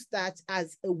and use that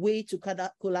as a way to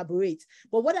collaborate.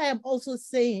 But what I am also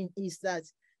saying is that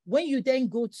when you then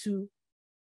go to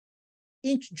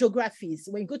geographies,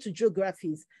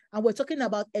 and we're talking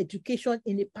about education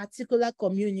in a particular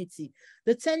community,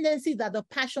 the tendency that the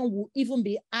passion will even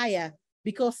be higher,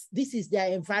 because this is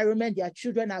their environment, their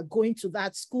children are going to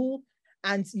that school,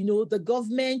 and the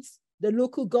government, the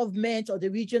local government or the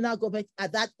regional government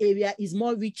at that area is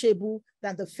more reachable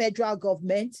than the federal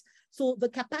government. So the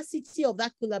capacity of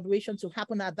that collaboration to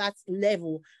happen at that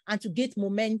level and to gain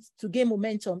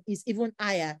momentum is even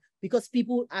higher, because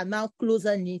people are now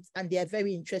closer knit and they are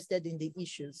very interested in the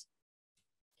issues.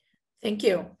 Thank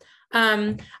you.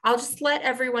 I'll just let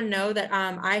everyone know that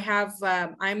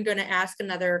I'm going to ask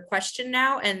another question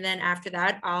now, and then after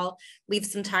that, I'll leave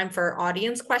some time for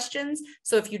audience questions.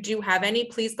 So if you do have any,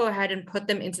 please go ahead and put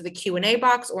them into the Q&A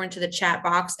box or into the chat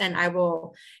box, and I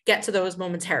will get to those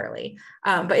momentarily.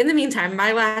 But in the meantime,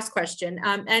 my last question,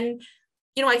 and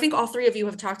I think all three of you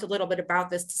have talked a little bit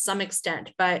about this to some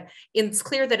extent, but it's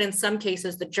clear that in some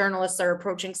cases, the journalists are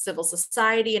approaching civil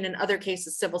society, and in other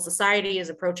cases, civil society is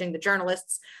approaching the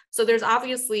journalists. So this is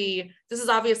obviously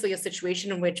a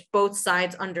situation in which both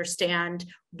sides understand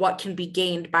what can be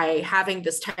gained by having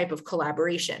this type of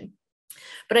collaboration.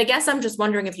 But I guess I'm just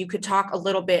wondering if you could talk a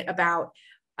little bit about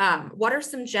what are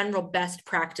some general best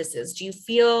practices? Do you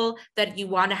feel that you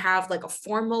want to have like a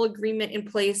formal agreement in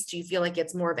place? Do you feel like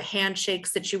it's more of a handshake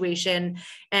situation?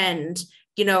 And,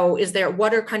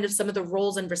 what are kind of some of the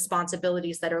roles and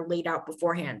responsibilities that are laid out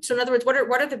beforehand? So in other words,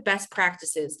 what are the best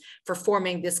practices for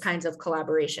forming this kinds of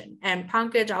collaboration? And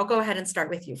Pankaj, I'll go ahead and start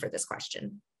with you for this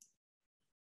question.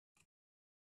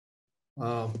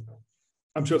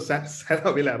 I'm sure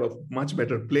Sarah will have a much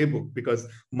better playbook because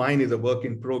mine is a work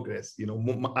in progress.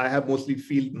 I have mostly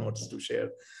field notes to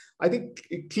share. I think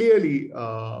clearly,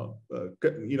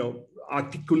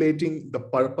 articulating the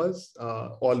purpose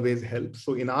always helps.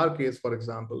 So in our case, for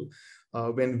example,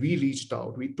 when we reached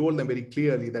out, we told them very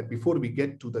clearly that before we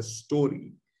get to the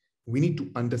story, we need to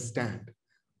understand,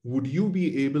 would you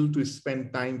be able to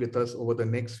spend time with us over the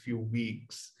next few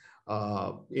weeks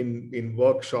in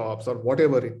workshops or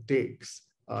whatever it takes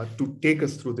to take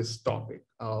us through this topic,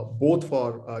 both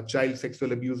for child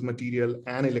sexual abuse material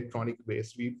and electronic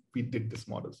waste. We did this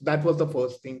model. So that was the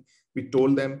first thing we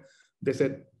told them. They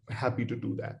said, happy to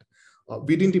do that.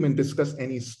 We didn't even discuss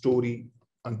any story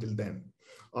until then.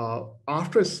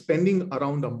 After spending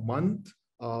around a month,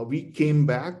 we came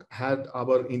back, had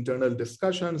our internal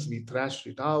discussions, we thrashed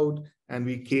it out, and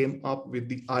we came up with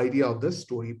the idea of the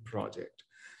story project.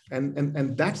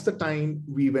 And that's the time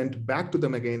we went back to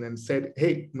them again and said,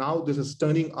 hey, now this is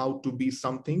turning out to be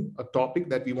something, a topic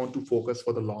that we want to focus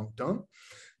for the long term.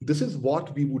 This is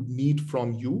what we would need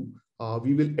from you.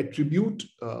 We will attribute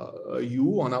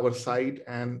you on our site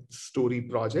and story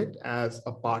project as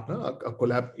a partner, a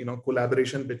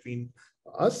collaboration between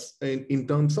us in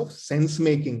terms of sense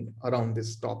making around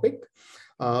this topic.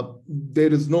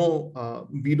 There is no,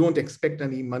 we don't expect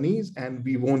any monies and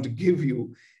we won't give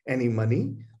you any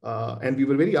money. And we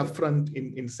were very upfront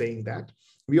in saying that.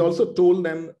 We also told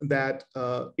them that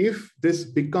if this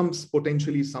becomes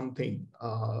potentially something,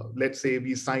 let's say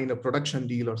we sign a production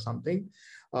deal or something,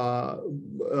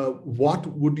 what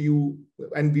would you,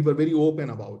 and we were very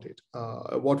open about it,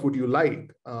 what would you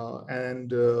like?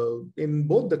 And in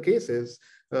both the cases,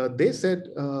 they said,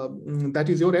 that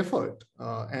is your effort.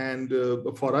 And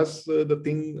for us, the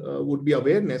thing would be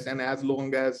awareness. And as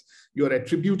long as you're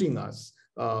attributing us,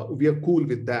 we are cool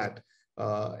with that.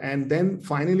 And then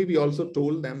finally, we also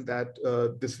told them that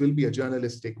this will be a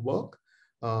journalistic work.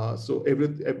 So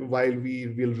while we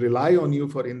will rely on you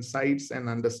for insights and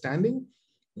understanding,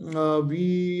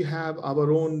 we have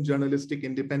our own journalistic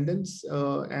independence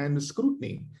and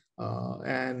scrutiny.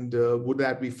 And would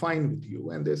that be fine with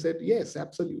you? And they said, yes,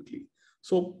 absolutely.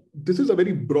 So this is a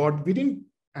very broad, we didn't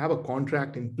have a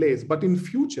contract in place, but in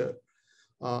future,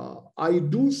 I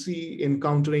do see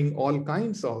encountering all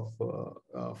kinds of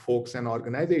folks and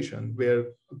organizations where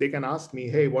they can ask me,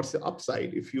 hey, what's the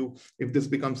upside? If this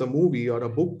becomes a movie or a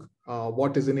book,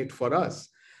 what is in it for us?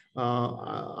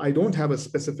 I don't have a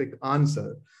specific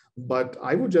answer, but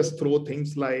I would just throw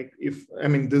things like, this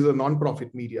is a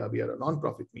nonprofit media, we are a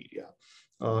nonprofit media.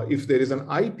 If there is an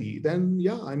IP, then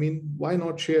yeah, why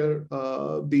not share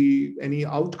any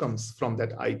outcomes from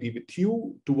that IP with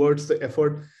you towards the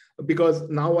effort? Because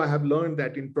now I have learned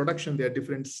that in production, there are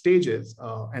different stages.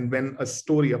 And when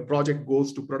a project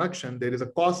goes to production, there is a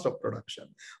cost of production,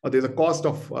 or there's a cost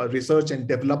of research and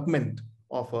development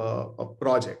of a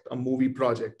project, a movie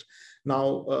project.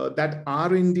 Now, that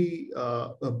R&D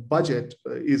budget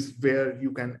is where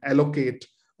you can allocate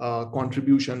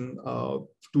contribution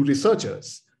to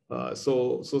researchers.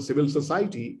 So civil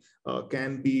society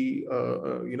can be,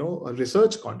 a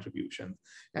research contribution,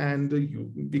 and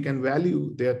we can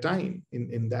value their time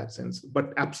in that sense,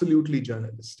 but absolutely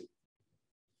journalistic.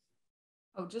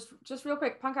 Oh, just real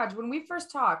quick, Pankaj, when we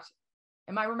first talked,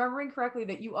 am I remembering correctly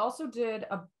that you also did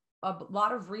a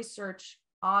lot of research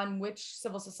on which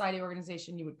civil society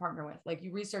organization you would partner with? Like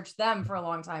you researched them for a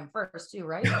long time first too,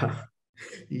 right?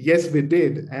 Yes, we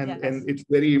did. And, yes. And it's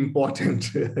very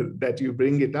important that you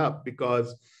bring it up,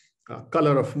 because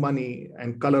color of money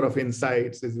and color of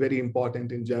insights is very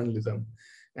important in journalism.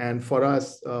 And for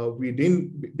us, we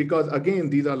didn't, because again,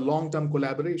 these are long-term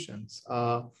collaborations.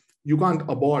 You can't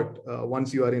abort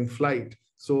once you are in flight.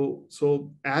 So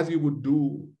as you would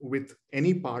do with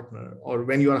any partner, or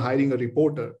when you are hiring a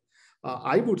reporter,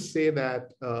 I would say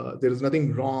that there is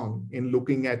nothing wrong in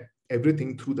looking at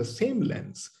everything through the same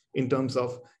lens in terms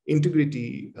of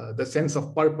integrity, the sense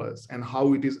of purpose, and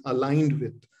how it is aligned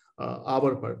with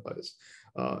our purpose.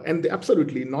 And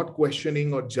absolutely not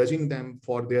questioning or judging them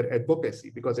for their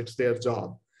advocacy, because it's their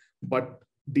job. But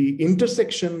the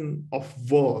intersection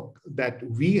of work that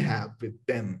we have with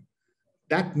them,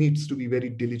 that needs to be very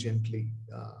diligently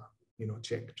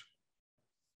checked.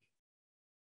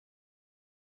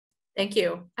 Thank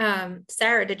you.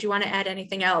 Sarah, did you want to add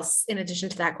anything else in addition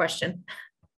to that question?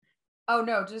 Oh,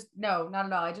 no, not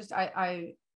at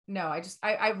all.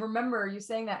 I remember you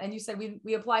saying that, and you said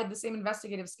we applied the same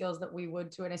investigative skills that we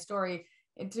would to a story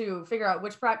to figure out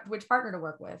which partner to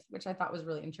work with, which I thought was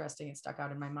really interesting. It stuck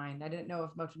out in my mind. I didn't know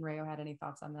if Mochen Rayo had any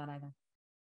thoughts on that either.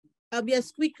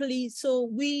 Yes, quickly. So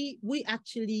we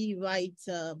actually write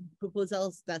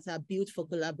proposals that are built for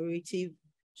collaborative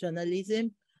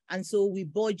journalism. And so we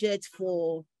budget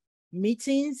for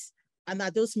meetings. And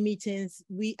at those meetings,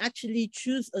 we actually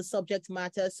choose a subject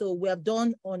matter. So we have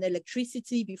done on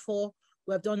electricity before,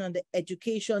 we have done on the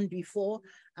education before,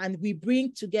 and we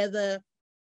bring together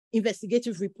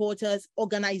investigative reporters,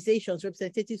 organizations,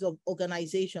 representatives of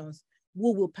organizations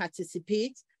who will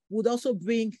participate. We'd also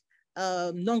bring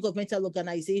non-governmental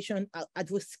organization,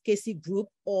 advocacy group,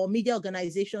 or media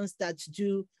organizations that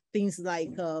do things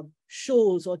like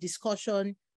shows or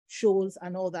discussion shows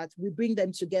and all that. We bring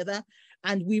them together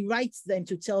and we write them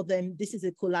to tell them this is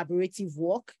a collaborative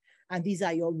work and these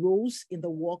are your roles in the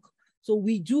work. So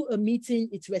we do a meeting,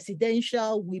 it's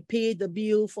residential, we pay the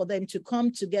bill for them to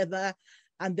come together,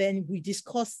 and then we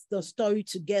discuss the story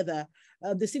together.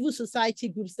 The civil society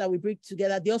groups that we bring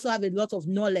together, they also have a lot of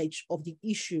knowledge of the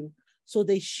issue. So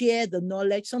they share the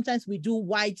knowledge. Sometimes we do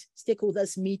wide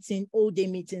stakeholders meeting, all-day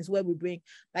meetings where we bring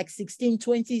like 16,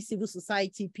 20 civil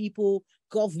society people,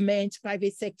 government,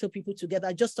 private sector people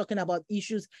together, just talking about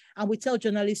issues. And we tell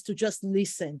journalists to just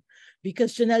listen,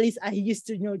 because journalists are used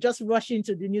to, just rush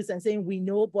into the news and saying we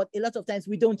know, but a lot of times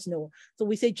we don't know. So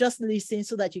we say just listen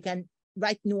so that you can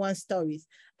write nuanced stories.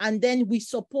 And then we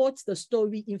support the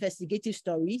story, investigative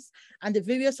stories, and the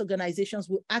various organizations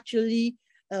will actually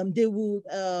they will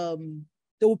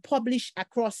publish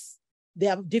across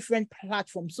their different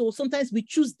platforms. So sometimes we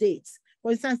choose dates.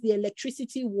 For instance, the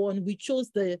electricity one, we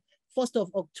chose the 1st of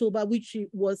October, which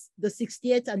was the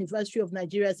 60th anniversary of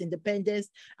Nigeria's independence.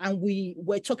 And we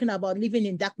were talking about living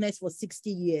in darkness for 60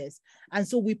 years. And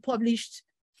so we published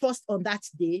first on that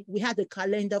day. We had a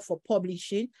calendar for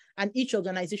publishing, and each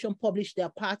organization published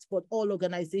their part, but all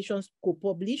organizations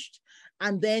co-published.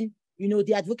 And then,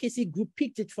 the advocacy group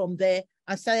picked it from there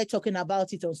and started talking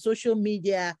about it on social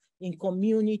media, in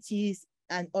communities,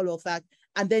 and all of that.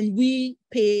 And then we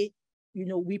pay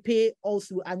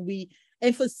also, and we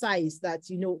emphasize that,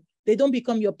 they don't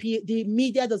become your PR, the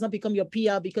media does not become your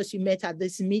PR because you met at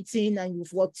this meeting and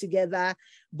you've worked together.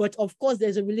 But of course,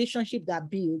 there's a relationship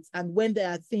that builds. And when there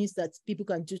are things that people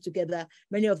can do together,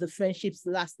 many of the friendships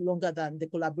last longer than the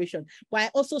collaboration. But I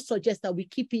also suggest that we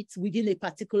keep it within a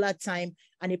particular time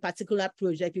and a particular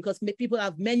project, because people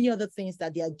have many other things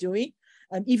that they are doing.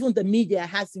 And even the media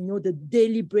has, the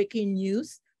daily breaking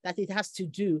news that it has to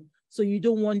do. So you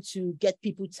don't want to get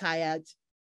people tired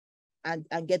and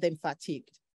get them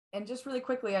fatigued. And just really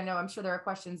quickly, I'm sure there are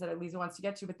questions that Elisa wants to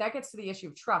get to, but that gets to the issue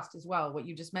of trust as well, what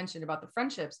you just mentioned about the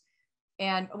friendships.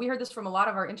 And we heard this from a lot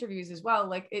of our interviews as well.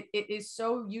 Like it is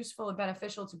so useful and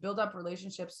beneficial to build up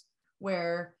relationships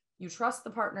where you trust the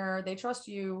partner, they trust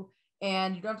you,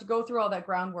 and you don't have to go through all that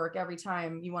groundwork every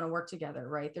time you want to work together,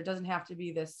 right? There doesn't have to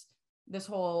be this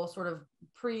whole sort of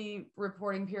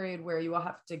pre-reporting period where you all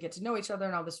have to get to know each other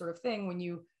and all this sort of thing. When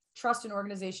you trust an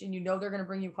organization, they're going to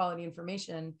bring you quality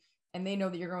information, and they know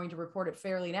that you're going to report it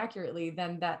fairly and accurately,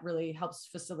 then that really helps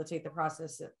facilitate the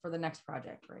process for the next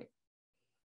project, right?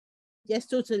 Yes,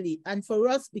 totally. And for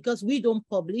us, because we don't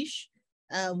publish,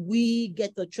 we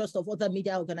get the trust of other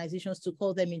media organizations to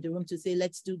call them in the room to say,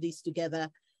 let's do this together.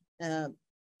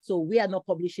 So we are not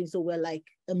publishing, so we're like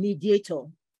a mediator.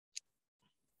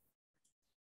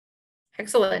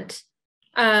 Excellent.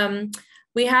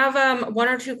 We have one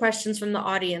or two questions from the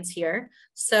audience here.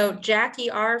 So Jackie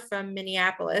R. from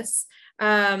Minneapolis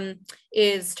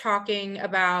is talking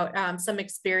about some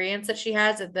experience that she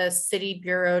has at the City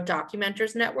Bureau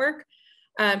Documenters Network.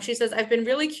 She says, I've been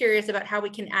really curious about how we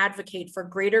can advocate for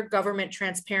greater government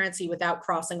transparency without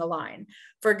crossing a line.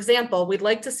 For example, we'd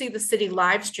like to see the city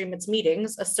live stream its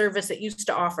meetings, a service it used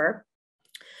to offer.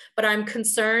 but I'm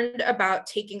concerned about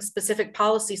taking specific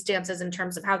policy stances in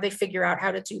terms of how they figure out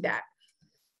how to do that.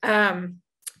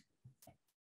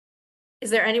 Is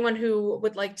there anyone who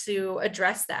would like to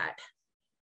address that?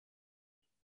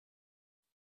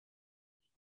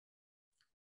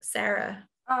 Sarah.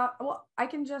 Well, I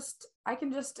can just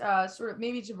sort of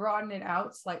maybe to broaden it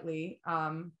out slightly,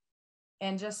 and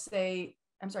just say,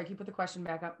 I'm sorry, can you put the question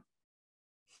back up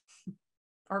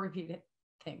or repeat it?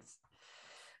 Thanks.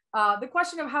 The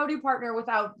question of how do you partner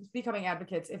without becoming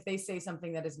advocates if they say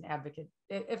something that is an advocate,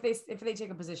 if they take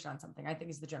a position on something, I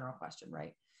think is the general question,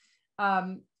 right?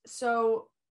 So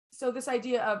this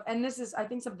idea of, and this is, I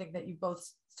think, something that you both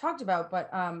talked about, but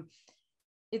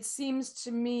it seems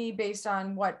to me, based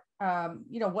on what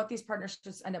what these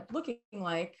partnerships end up looking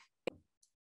like,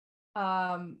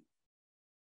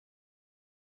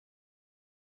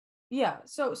 yeah.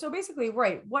 So basically,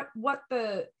 right.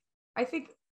 I think,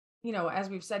 as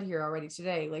we've said here already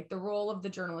today, like the role of the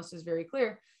journalist is very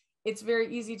clear. It's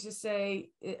very easy to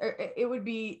say it would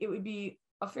be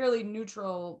a fairly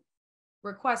neutral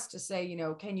request to say,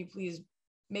 can you please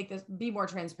make this be more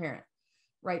transparent,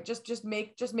 right? Just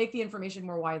make the information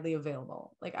more widely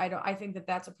available. Like I think that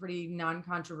that's a pretty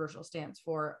non-controversial stance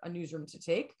for a newsroom to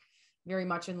take, very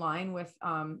much in line with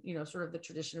sort of the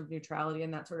tradition of neutrality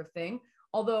and that sort of thing.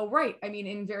 Although, right, I mean,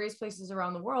 in various places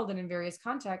around the world and in various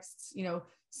contexts,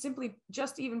 simply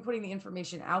just even putting the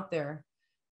information out there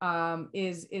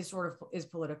is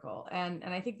political. And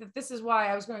I think that this is why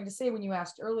I was going to say, when you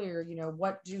asked earlier,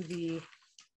 what do the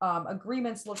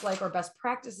agreements look like or best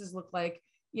practices look like?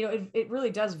 It really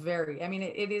does vary. I mean,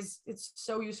 it's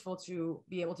so useful to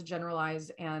be able to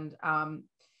generalize, and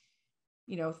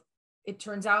it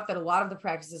turns out that a lot of the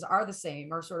practices are the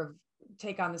same or sort of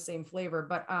take on the same flavor,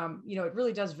 but it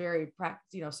really does vary,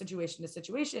 situation to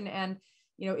situation. And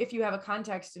if you have a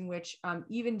context in which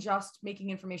even just making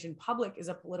information public is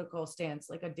a political stance,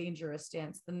 like a dangerous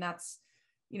stance, then that's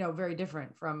very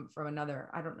different from another.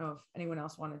 I don't know if anyone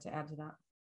else wanted to add to that.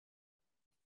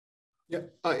 Yeah,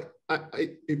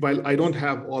 while I don't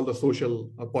have all the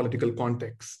social political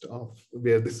context of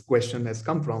where this question has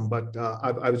come from, but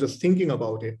I was just thinking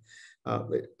about it.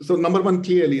 So number one,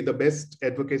 clearly the best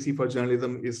advocacy for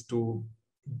journalism is to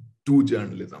do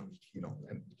journalism,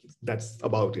 and that's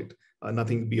about it,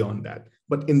 nothing beyond that.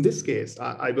 But in this case,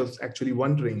 I was actually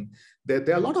wondering that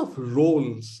there are a lot of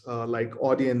roles like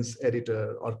audience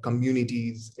editor or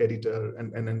communities editor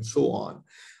and so on.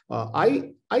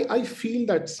 I feel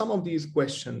that some of these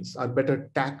questions are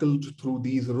better tackled through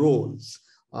these roles,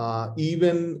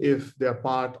 even if they're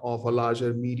part of a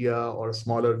larger media or a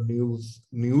smaller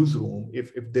newsroom.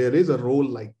 If there is a role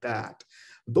like that,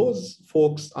 those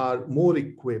folks are more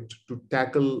equipped to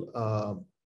tackle,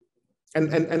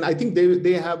 and I think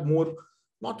they have more,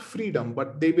 not freedom,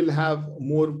 but they will have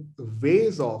more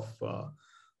ways of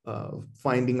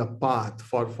finding a path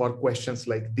for questions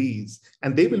like these,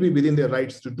 and they will be within their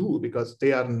rights to do, because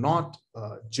they are not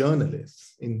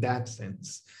journalists in that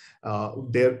sense.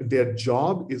 Their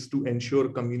job is to ensure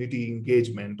community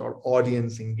engagement or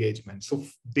audience engagement. So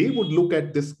they would look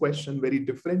at this question very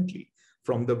differently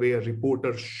from the way a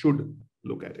reporter should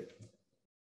look at it.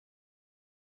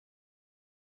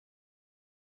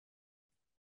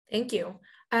 Thank you.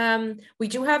 We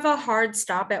do have a hard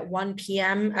stop at 1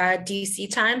 p.m. DC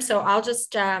time, so I'll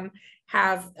just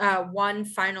have one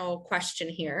final question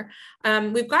here.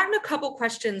 We've gotten a couple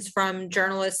questions from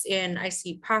journalists in, I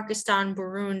see Pakistan,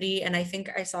 Burundi, and I think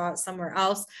I saw it somewhere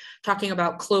else, talking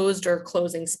about closed or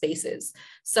closing spaces.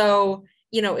 So,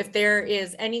 if there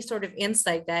is any sort of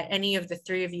insight that any of the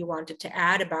three of you wanted to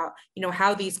add about,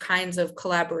 how these kinds of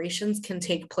collaborations can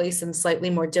take place in slightly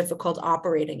more difficult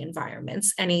operating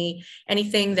environments,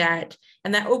 anything that,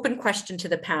 and that open question to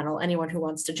the panel, anyone who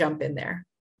wants to jump in there.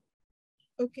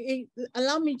 Okay,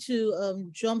 allow me to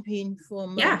jump in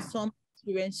from some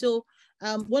experience. So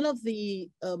one of the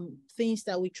things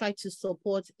that we try to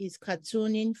support is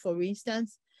cartooning, for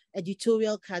instance,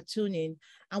 editorial cartooning.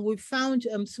 And we found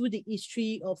through the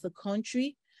history of the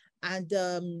country and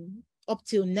up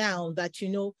till now that,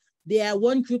 there are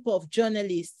one group of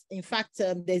journalists. In fact,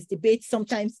 there's debate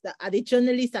sometimes that are they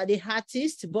journalists, are they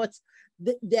artists, but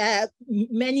there are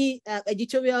many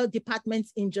editorial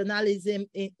departments in journalism,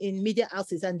 in media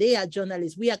houses, and they are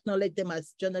journalists. We acknowledge them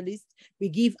as journalists. We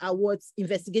give awards,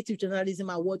 investigative journalism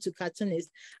award to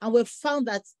cartoonists. And we've found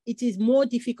that it is more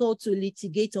difficult to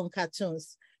litigate on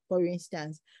cartoons, for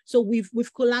instance. So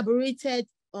we've collaborated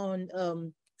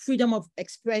on freedom of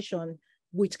expression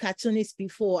with cartoonists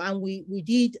before, and we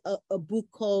did a book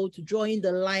called Drawing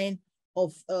the Line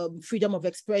of freedom of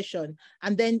expression.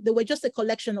 And then they were just a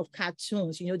collection of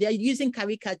cartoons. They're using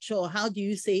caricature. How do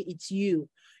you say it's you?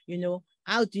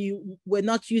 How do you, we're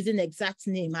not using exact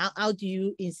name. How do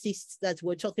you insist that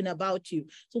we're talking about you?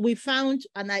 So we found,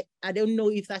 and I don't know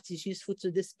if that is useful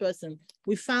to this person,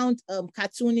 we found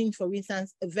cartooning, for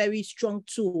instance, a very strong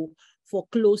tool for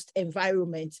closed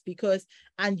environments,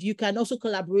 and you can also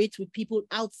collaborate with people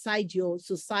outside your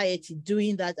society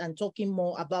doing that and talking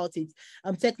more about it.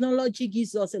 Technology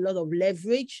gives us a lot of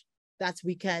leverage that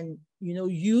we can,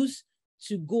 use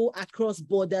to go across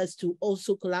borders to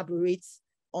also collaborate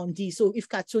on this. So if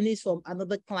cartoonists from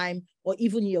another clime or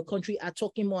even in your country are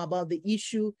talking more about the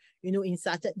issue,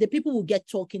 the people will get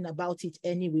talking about it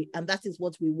anyway. And that is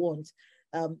what we want.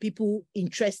 People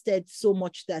interested so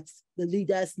much that the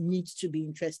leaders need to be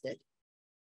interested.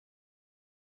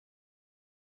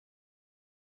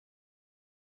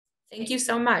 Thank you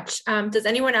so much. Does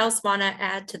anyone else want to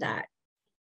add to that?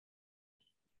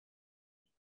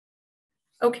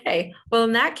 Okay, well,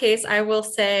 in that case, I will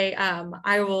say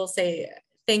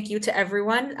thank you to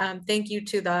everyone. Thank you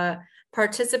to the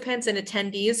participants and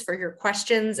attendees for your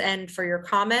questions and for your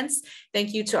comments.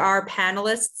 Thank you to our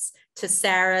panelists, to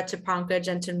Sarah, to Pankaj,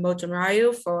 and to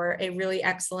Motunrayu for a really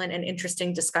excellent and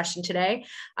interesting discussion today.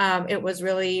 It was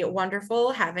really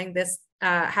wonderful having this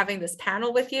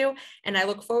panel with you, and I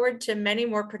look forward to many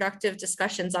more productive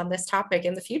discussions on this topic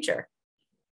in the future.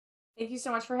 Thank you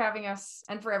so much for having us,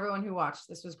 and for everyone who watched.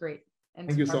 This was great. And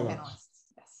thank you so much. much.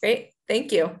 Yes. Great,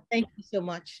 thank you. Thank you so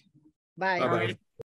much. Bye. Bye-bye.